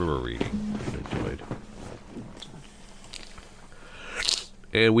that I remember reading. I enjoyed.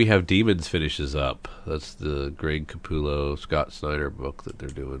 And we have Demons finishes up. That's the Greg Capullo, Scott Snyder book that they're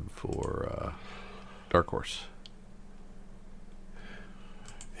doing for Dark Horse.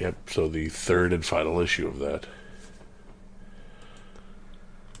 Yep, so the third and final issue of that.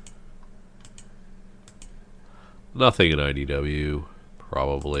 Nothing in IDW,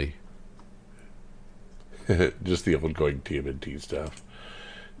 probably. Just the ongoing TMNT stuff.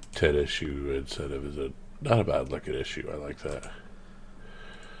 10 issue incentive is not a bad looking issue. I like that.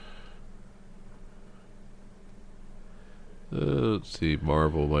 Let's see,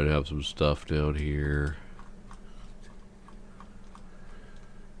 Marvel might have some stuff down here.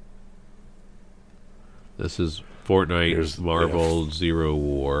 This is Fortnite Here's- Marvel Zero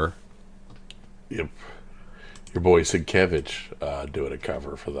War. Yep. Your boy Sienkiewicz doing a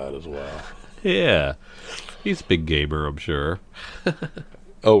cover for that as well. Yeah, he's a big gamer, I'm sure.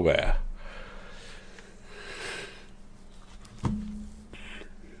 Oh, man.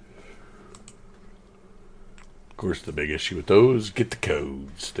 Of course, the big issue with those, get the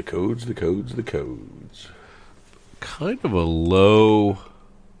codes. The codes, the codes, the codes. Kind of a low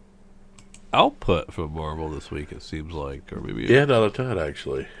output from Marvel this week, it seems like, or maybe Yeah, not a ton,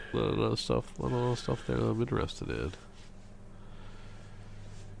 actually. a lot of stuff there that I'm interested in.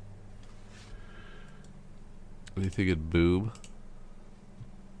 What do you think it'd boom?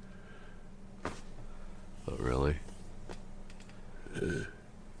 Oh, really?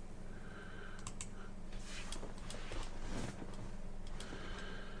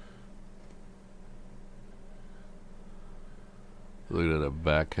 Looking at the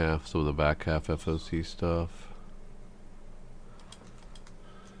back half, some of the back half FOC stuff.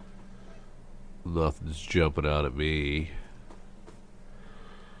 Nothing's jumping out at me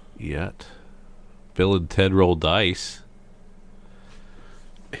yet. Bill and Ted roll dice.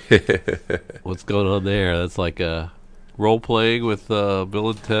 What's going on there? That's like a role playing with Bill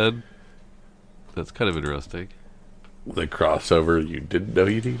and Ted. That's kind of interesting. The crossover you didn't know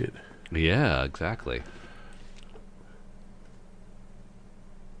you needed. Yeah, exactly.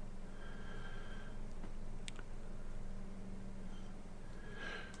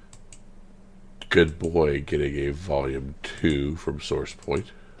 Good boy getting a volume 2 from Source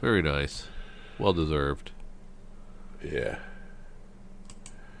Point. Very nice. Well deserved. Yeah.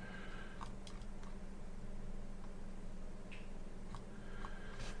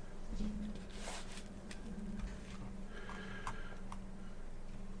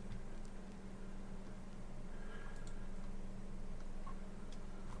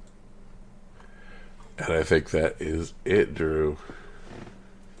 And I think that is it, Drew.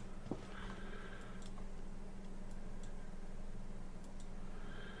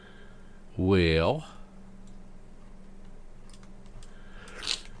 Well,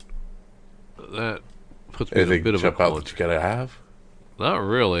 that puts me in a Anything bit of a jump out con- that you gotta have? Not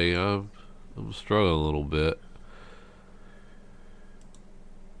really. I'm struggling a little bit.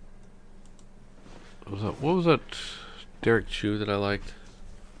 What was that Derek Chew that I liked?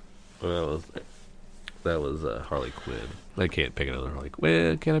 Well, that was Harley Quinn. I can't pick another Harley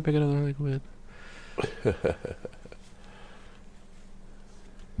Quinn. Can I pick another Harley Quinn?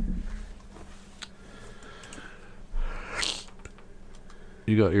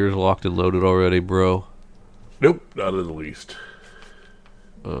 You got yours locked and loaded already, bro? Nope, not in the least.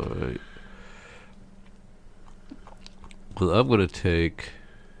 Alright. Well, I'm going to take...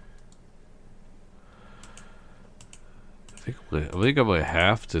 I think I might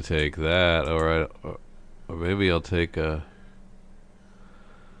have to take that, or maybe I'll take a...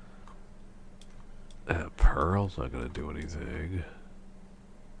 Pearl's not going to do anything.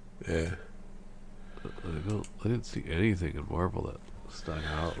 Yeah. I didn't see anything in Marvel that stuck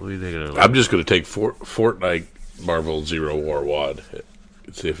out. Let me take it. I'm just going to take Fortnite Marvel Zero War 1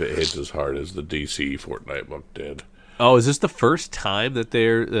 and see if it hits as hard as the DC Fortnite book did. Oh, is this the first time that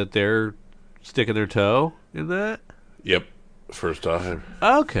they're sticking their toe in that? Yep, first time.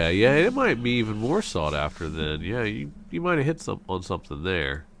 Okay, yeah, it might be even more sought after then. Yeah, you might have hit on something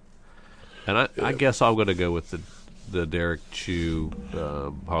there. And I guess I'm going to go with the Derek Chew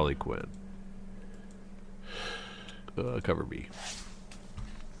Harley Quinn. Cover B.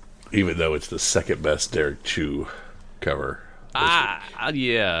 Even though it's the second best Derek Chew cover.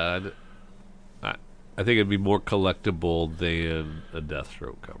 Yeah. I think it'd be more collectible than a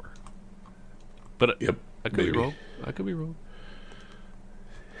Deathstroke cover. But Yep, I could be wrong. I could be wrong.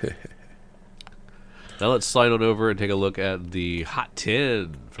 Now let's slide on over and take a look at the Hot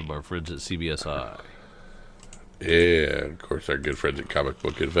 10 from our friends at CBSI. Yeah, of course, our good friends at Comic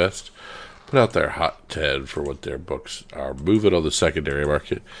Book Invest put out their Hot 10 for what their books are moving on the secondary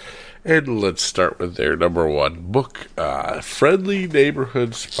market. And let's start with their number one book, Friendly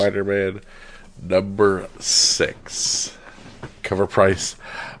Neighborhood Spider-Man number 6. Cover price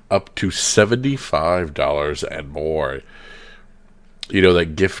up to $75 and more. You know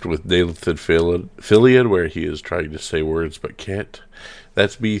that gift with Nathan Fillion where he is trying to say words but can't?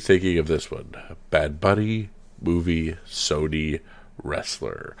 That's me thinking of this one. Bad Bunny, movie, Sony,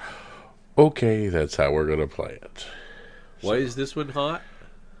 wrestler. Okay, that's how we're going to play it. Why is this one hot?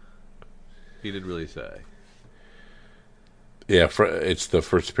 He didn't really say. Yeah, it's the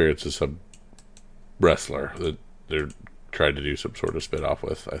first appearance of some wrestler that they're trying to do some sort of spin-off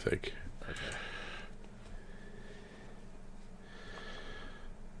with, I think. Okay.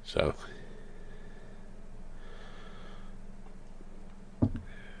 So,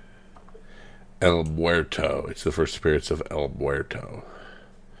 El Muerto. It's the first appearance of El Muerto.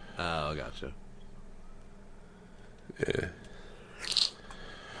 Oh, gotcha. Yeah.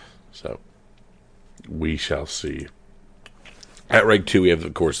 So, we shall see. At rank 2, we have,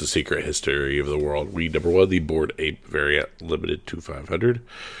 of course, The Secret History of the World. Read number 1, the Bored Ape variant, limited to 500.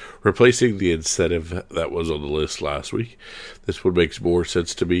 Replacing the incentive that was on the list last week. This one makes more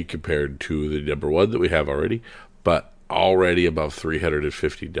sense to me compared to the number 1 that we have already, but already above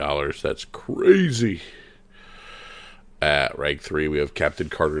 $350. That's crazy. At rank 3, we have Captain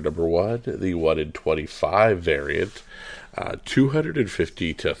Carter #1, the 1 in 25 variant,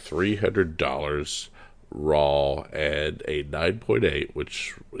 $250 to $300 raw, and a 9.8,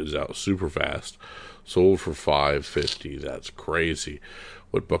 which is out super fast. Sold for $550. That's crazy.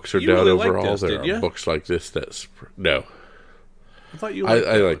 What books are You down really liked overall? this, There didn't are ya? books like this that's no. I thought you I liked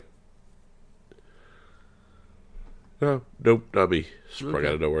that like. one. No, nope, not me. Sprung Okay.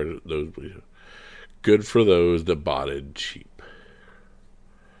 out of nowhere. Those good for those that bought it cheap.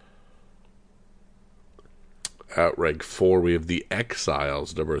 At rank 4, we have The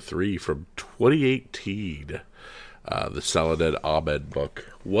Exiles #3 from 2018. The Saladin Ahmed book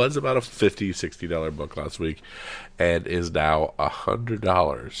was about a $50-$60 book last week, and is now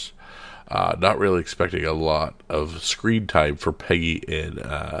 $100. Not really expecting a lot of screen time for Peggy in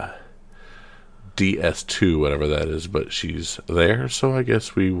DS2, whatever that is, but she's there, so I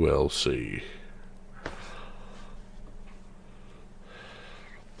guess we will see.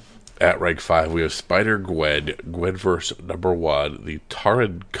 At rank 5, we have Spider-Gwen, Gwenverse #1, the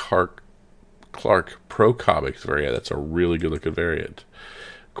Taryn Clark Pro Comics variant. That's a really good looking variant.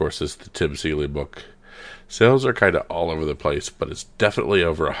 Of course, this is the Tim Seeley book. Sales are kind of all over the place, but it's definitely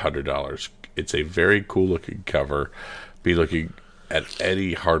over $100. It's a very cool looking cover. Be looking at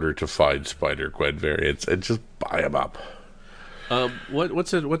any harder to find Spider-Gwen variants and just buy them up.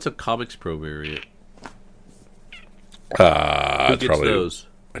 What's a Comics Pro variant? Who It's gets probably those?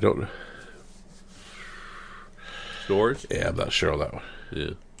 I don't. Stores? Yeah, I'm not sure on that one. Yeah.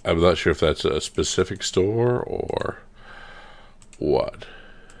 I'm not sure if that's a specific store or what.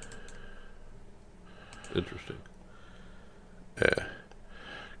 Interesting.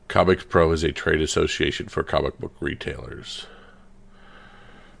 Comics Pro is a trade association for comic book retailers.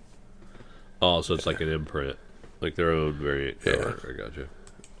 Oh, so it's like an imprint, like their own variant Yeah. cover. I gotcha.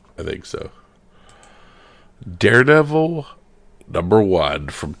 I think so. Daredevil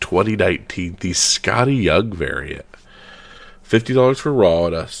 #1 from 2019, the Scotty Young variant. $50 for raw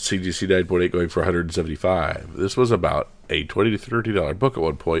and a CGC 9.8 going for $175. This was about a $20 to $30 book at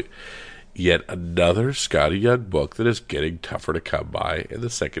one point. Yet another Scotty Young book that is getting tougher to come by, and the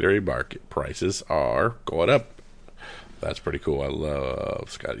secondary market prices are going up. That's pretty cool. I love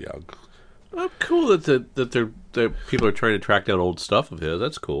Scotty Young. Oh, cool that people are trying to track down old stuff of his.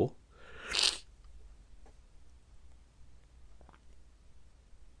 That's cool.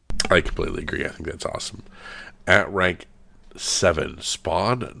 I completely agree. I think that's awesome. At rank 7,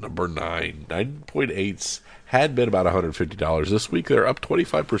 Spawn #9. 9.8s had been about $150 this week. They're up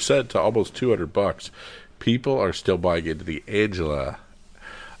 25% to almost $200. People are still buying into the Angela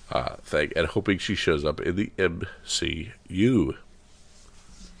thing and hoping she shows up in the MCU.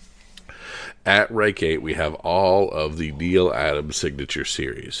 At rank 8, we have all of the Neil Adams Signature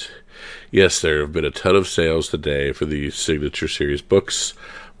Series. Yes, there have been a ton of sales today for the Signature Series books.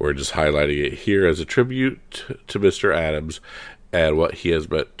 We're just highlighting it here as a tribute to Mr. Adams and what he has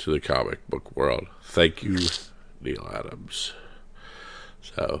meant to the comic book world. Thank you, Neil Adams.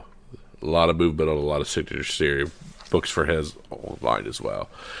 So, a lot of movement on a lot of Signature Series books for his online as well.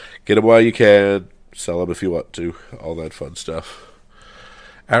 Get them while you can. Sell them if you want to. All that fun stuff.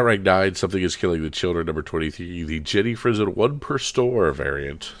 At rank 9, Something is Killing the Children #23, the Jenny Frison 1 per store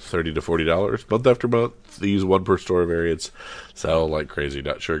variant, $30 to $40. Month after month, these 1 per store variants sell like crazy.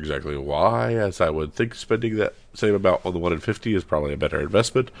 Not sure exactly why, as I would think spending that same amount on the 1 in 50 is probably a better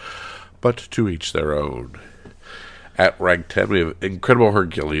investment, but to each their own. At rank 10, we have Incredible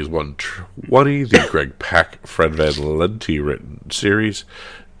Hercules 120, the Greg Pak, Fred Van Lente written series.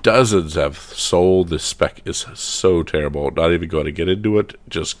 Dozens have sold. The spec is so terrible. Not even going to get into it.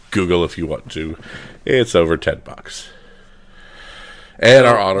 Just Google if you want to. It's over $10. And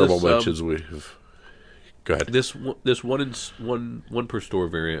our honorable mentions, we've. Go ahead. This one per store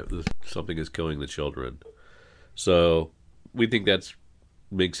variant. Something is Killing the Children. So we think that's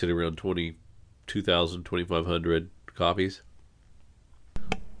makes it around 22,000, 2,500 copies.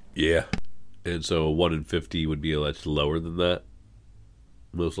 Yeah. And so a 1 in 50 would be a lot lower than that.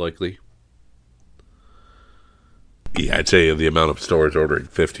 Most likely. Yeah, I'd say the amount of stores ordering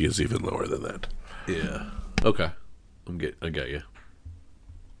 50 is even lower than that. Yeah. Okay. I got you.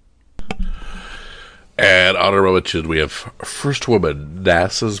 And honorable mention, we have First Woman,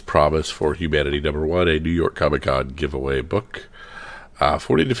 NASA's Promise for Humanity #1, a New York Comic Con giveaway book.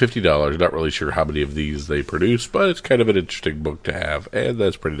 $40 to $50. Not really sure how many of these they produce, but it's kind of an interesting book to have, and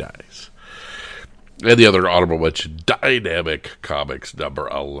that's pretty nice. And the other honorable mention, Dynamic Comics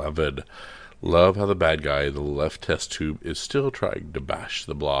 #11. Love how the bad guy in the left test tube is still trying to bash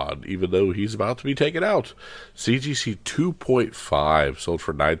the blonde, even though he's about to be taken out. CGC 2.5 sold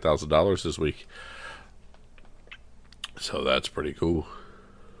for $9,000 this week. So that's pretty cool.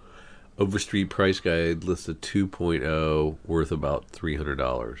 Overstreet price guide lists a 2.0 worth about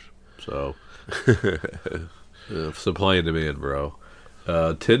 $300. So, supply and demand, bro.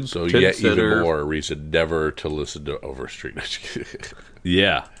 10 So 10 yet center, even more reason never to listen to Overstreet.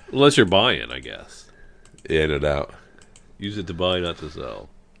 Yeah, unless you're buying, I guess. In and out. Use it to buy, not to sell.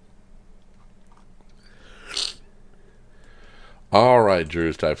 All right, Drew,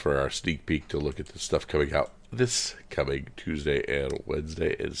 it's time for our sneak peek to look at the stuff coming out this coming Tuesday and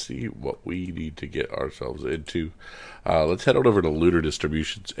Wednesday and see what we need to get ourselves into. Let's head on over to Lunar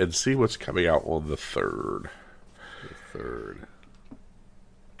Distributions and see what's coming out on the 3rd.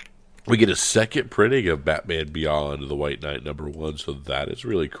 We get a second printing of Batman Beyond the White Knight #1, so that is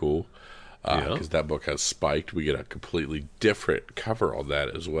really cool. Because that book has spiked. We get a completely different cover on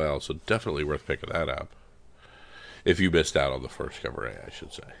that as well, so definitely worth picking that up. If you missed out on the first cover A, I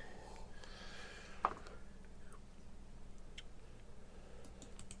should say.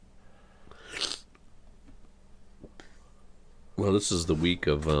 Well, this is the week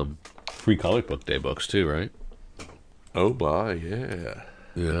of free comic book day books too, right? Oh my, yeah.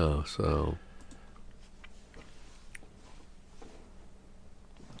 Yeah, so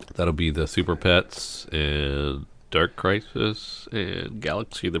that'll be the Super Pets and Dark Crisis and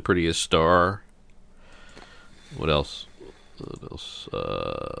Galaxy the Prettiest Star. What else?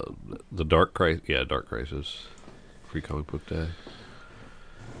 The Dark Crisis. Yeah, Dark Crisis. Free comic book day.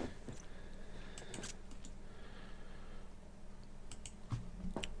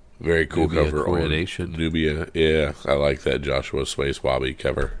 Very cool Nubia cover Coronation. on Nubia. Yeah, I like that Joshua Swayze-Wabi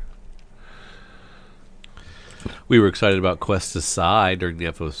cover. We were excited about Quest to Psi during the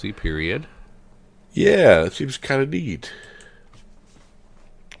FOC period. Yeah, it seems kind of neat.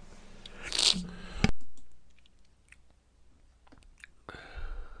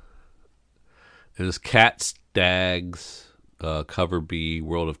 It is Cat Stags cover B,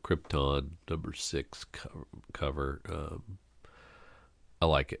 World of Krypton, #6 cover. I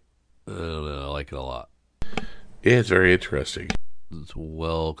like it. I don't know, I like it a lot. Yeah, it's very interesting. It's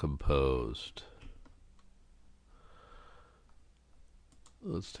well composed.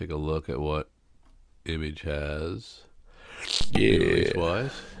 Let's take a look at what Image has. Yeah.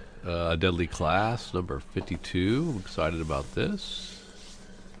 Release-wise. Deadly Class, #52. I'm excited about this.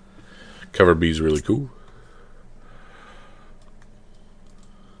 Cover B is really cool.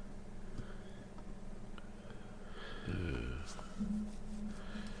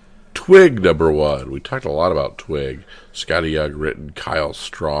 Twig #1. We talked a lot about Twig. Scotty Young written, Kyle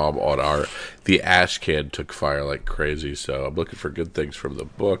Straub on art. The Ash Can took fire like crazy, so I'm looking for good things from the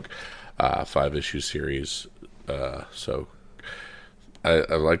book. 5-issue series. So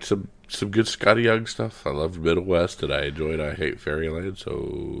I liked some good Scotty Young stuff. I loved Middle West, and I enjoyed I Hate Fairyland, so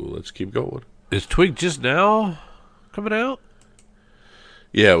let's keep going. Is Twig just now coming out?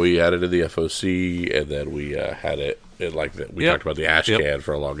 Yeah, we had it in the FOC, and then we had it in like the, we talked about the Ash Can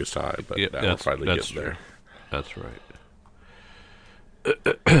for the longest time, but now we're finally getting there. That's right.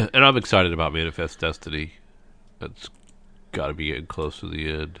 And I'm excited about Manifest Destiny. That's got to be getting close to the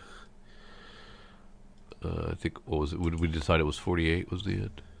end. I think, what was it? We decided it was 48 was the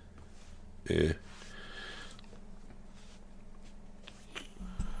end. Yeah.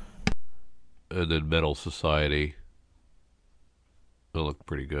 And then Metal Society. It'll look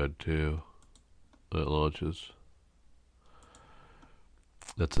pretty good, too. When it launches.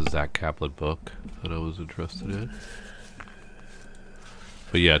 That's a Zach Kaplan book that I was interested in.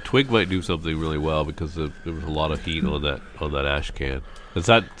 But yeah, Twig might do something really well because there was a lot of heat on that Ash Can. Does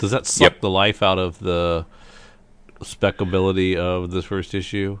that suck the life out of the specability of this first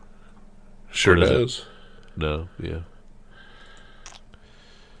issue? Sure does. No, yeah.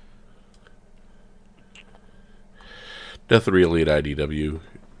 Death of the Elite IDW.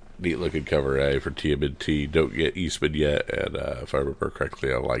 Neat looking cover A for TMNT. Don't get Eastman yet, and if I remember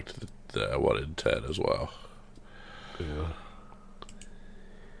correctly, I liked the 1 in 10 as well. Yeah.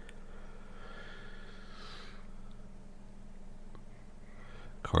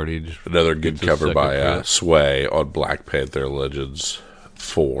 Carnage. Another good gets a cover second by print. Sway on Black Panther Legends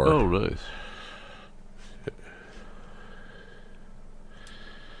 4. Oh, nice.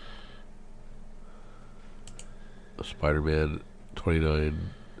 Spider-Man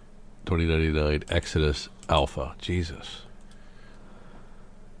 2099 Exodus Alpha. Jesus.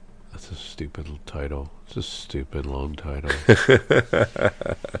 That's a stupid title. It's a stupid long title.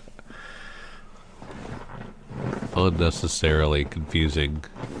 Unnecessarily confusing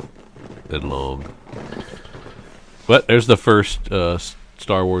and long. But there's the first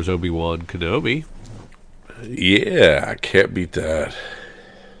Star Wars Obi-Wan Kenobi. Yeah, I can't beat that.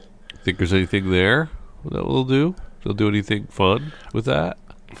 Think there's anything there that will do? They'll do anything fun with that?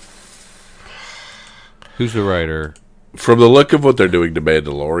 Who's the writer? From the look of what they're doing to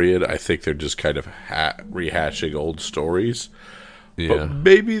Mandalorian, I think they're just kind of rehashing old stories. Yeah. But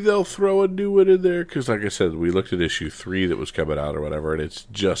maybe they'll throw a new one in there, because like I said, we looked at issue 3 that was coming out or whatever, and it's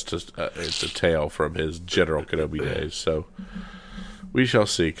just it's a tale from his General Kenobi days. So we shall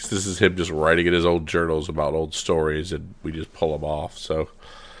see, because this is him just writing in his old journals about old stories, and we just pull them off. So,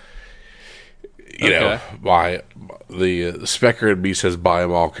 you know, the Specker in me says buy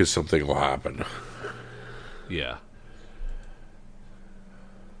them all because something will happen. Yeah.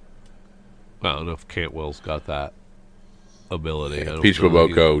 I don't know if Cantwell's got that ability. Yeah, Peach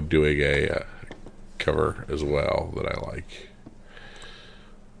Momoko doing a cover as well that I like.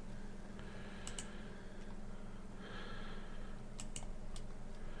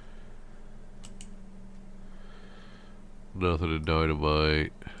 Nothing in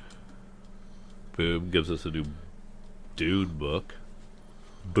Dynamite. Boom gives us a new Dude book.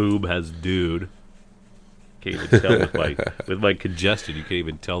 Boom has Dude. Can't even tell with my congestion. You can't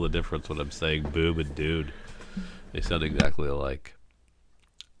even tell the difference when I'm saying Boom and Dude. They sound exactly alike.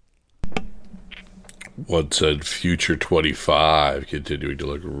 One said Future 25, continuing to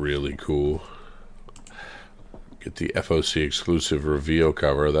look really cool. Get the FOC exclusive reveal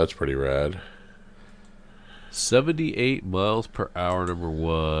cover. That's pretty rad. 78 Miles Per Hour,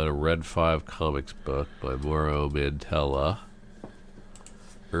 #1, a Red 5 comics book by Mauro Mantella.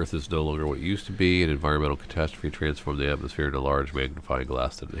 Earth is no longer what it used to be. An environmental catastrophe transformed the atmosphere into a large magnifying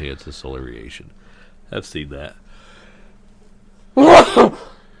glass that enhances solar radiation. I've seen that.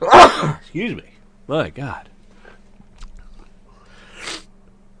 Excuse me. My God.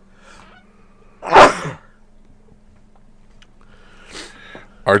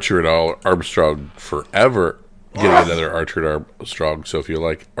 Archer and Armstrong Forever getting another Archer and Armstrong. So if you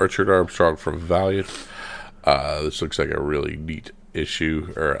like Archer and Armstrong from Valiant, this looks like a really neat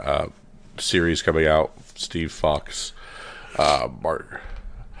issue or series coming out. Steve Fox, Marcio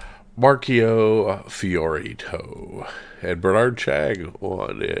Fiorito, and Bernard Chang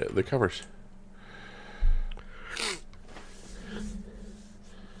on the covers.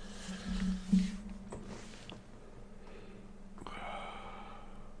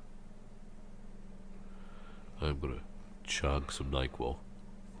 I'm going to chug some NyQuil.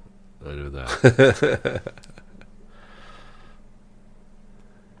 I know that.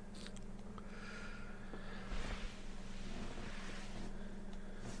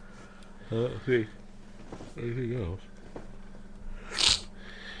 See. Anything else?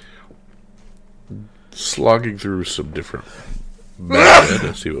 Slogging through some different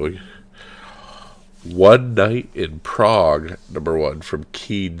Let's see what we... One Night in Prague, #1 from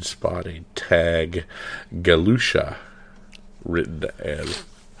Keen Spotting, tag Galusha, written and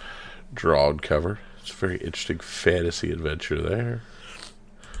drawn cover. It's a very interesting fantasy adventure there.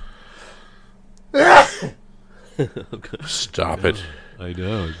 Stop it. I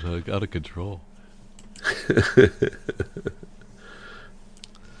know, it's like out of control.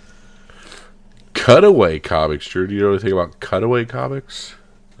 Cutaway Comics, Drew. Do you know anything about Cutaway Comics?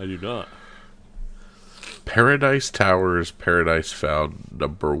 I do not. Paradise Towers, Paradise Found,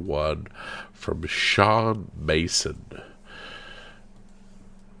 #1 from Sean Mason.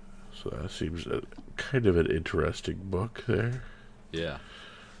 So that seems kind of an interesting book there. Yeah.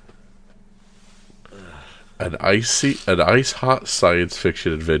 An ice hot science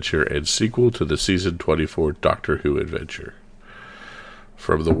fiction adventure and sequel to the season 24 Doctor Who adventure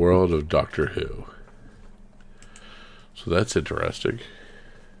from the world of Doctor Who. So that's interesting.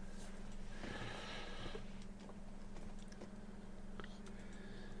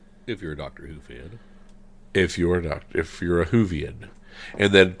 If you're a Doctor Who fan. If you're a Whovian.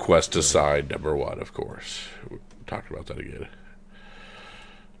 And then Quest Aside, #1, of course. We talked about that again.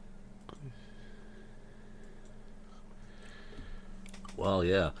 Well,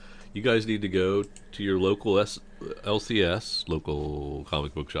 yeah. You guys need to go to your local LCS, local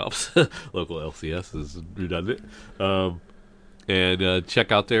comic book shops. Local LCS is redundant. And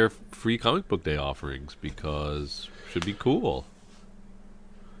check out their free comic book day offerings because it should be cool.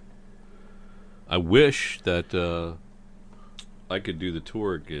 I wish that I could do the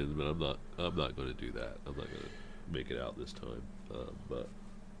tour again, but I'm not going to do that. I'm not going to make it out this time. But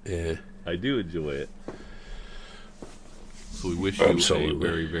Yeah. I do enjoy it. So we wish you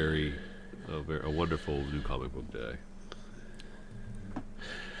Absolutely. a wonderful new comic book day.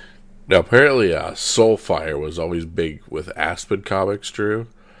 Now, apparently, Soulfire was always big with Aspen Comics, Drew.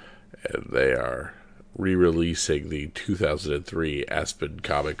 And they are re-releasing the 2003 Aspen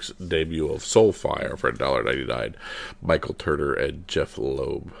Comics debut of Soulfire for $1.99. Michael Turner and Jeff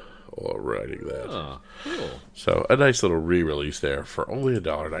Loeb while writing that. Oh, cool. So a nice little re-release there for only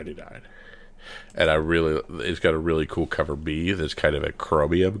 $1.99. And it's got a really cool cover B that's kind of a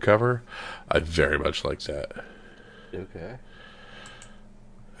chromium cover. I very much like that. Okay.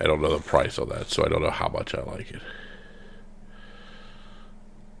 I don't know the price on that, so I don't know how much I like it.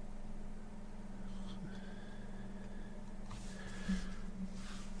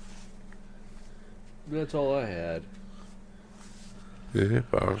 That's all I had. Yeah,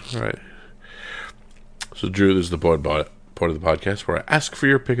 all right. So, Drew, this is the part of the podcast where I ask for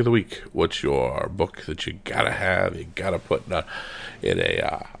your pick of the week. What's your book that you gotta have, you gotta put in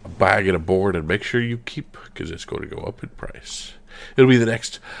a bag and a board and make sure you keep, because it's going to go up in price. It'll be the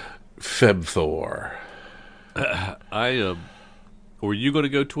next Femthor. Were you going to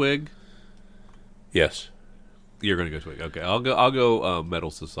go Twig? Yes. You're going to go Twig. Okay, I'll go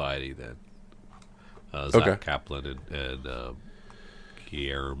Metal Society then. Zach Okay. Kaplan and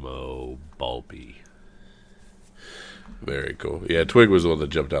Guillermo Balbi. Very cool. Yeah, Twig was the one that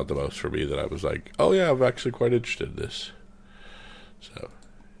jumped out the most for me, that I was like, oh yeah, I'm actually quite interested in this. So,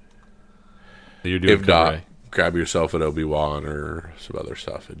 You're doing if not, Cover grab yourself an Obi-Wan or some other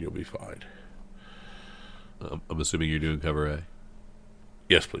stuff and you'll be fine. A. I'm assuming you're doing Cover A.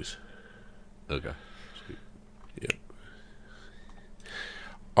 Yes, please. Okay. Yep.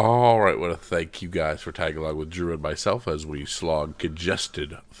 All right, I want to thank you guys for tagging along with Drew and myself as we slog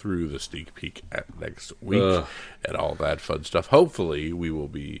congested through the sneak peek at next week and all that fun stuff. Hopefully, we will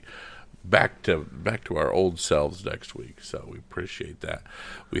be back to our old selves next week, so we appreciate that.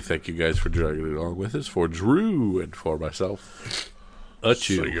 We thank you guys for dragging along with us. For Drew and for myself,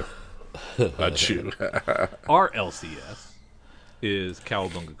 Achoo. Achoo. Our LCS is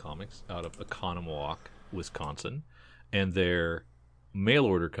Cowabunga Comics out of Oconomowoc, Wisconsin, and their mail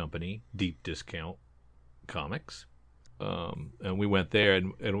order company, Deep Discount Comics. And we went there,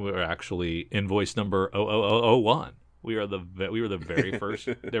 and we were actually invoice number 00001. We were the very first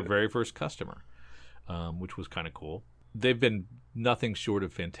their very first customer, which was kind of cool. They've been nothing short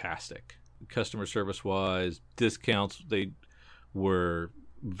of fantastic, customer service wise. Discounts, they were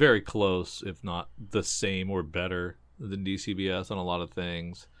very close, if not the same or better than DCBS on a lot of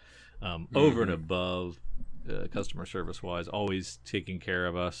things. Over and above, customer service wise, always taking care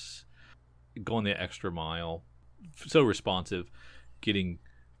of us, going the extra mile, so responsive, getting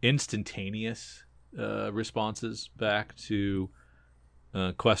instantaneous responses back to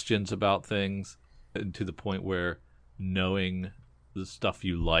questions about things, and to the point where knowing the stuff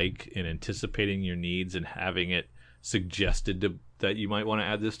you like and anticipating your needs and having it suggested that you might want to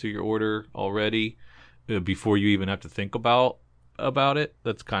add this to your order already before you even have to think about it.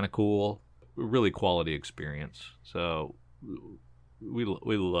 That's kind of cool. Really quality experience. So we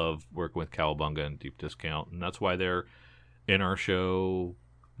love working with Cowabunga and Deep Discount, and that's why they're in our show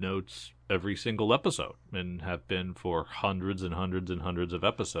notes every single episode, and have been for hundreds and hundreds and hundreds of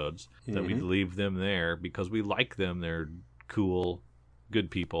episodes. That we leave them there because we like them. They're cool,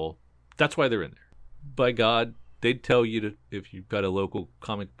 good people. That's why they're in there. By God, they'd tell you to, if you've got a local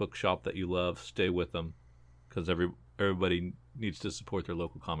comic book shop that you love, stay with them, because everybody needs to support their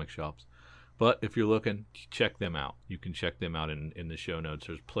local comic shops. But if you're looking, check them out. You can check them out in the show notes.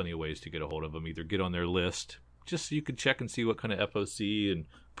 There's plenty of ways to get a hold of them. Either get on their list, just so you can check and see what kind of FOC and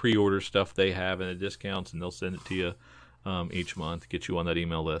pre-order stuff they have and the discounts, and they'll send it to you each month, get you on that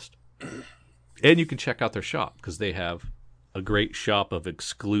email list. And you can check out their shop, because they have a great shop of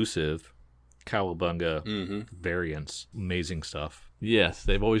exclusive Cowabunga variants. Amazing stuff. Yes,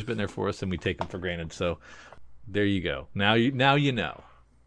 they've always been there for us, and we take them for granted. So there you go. Now you know.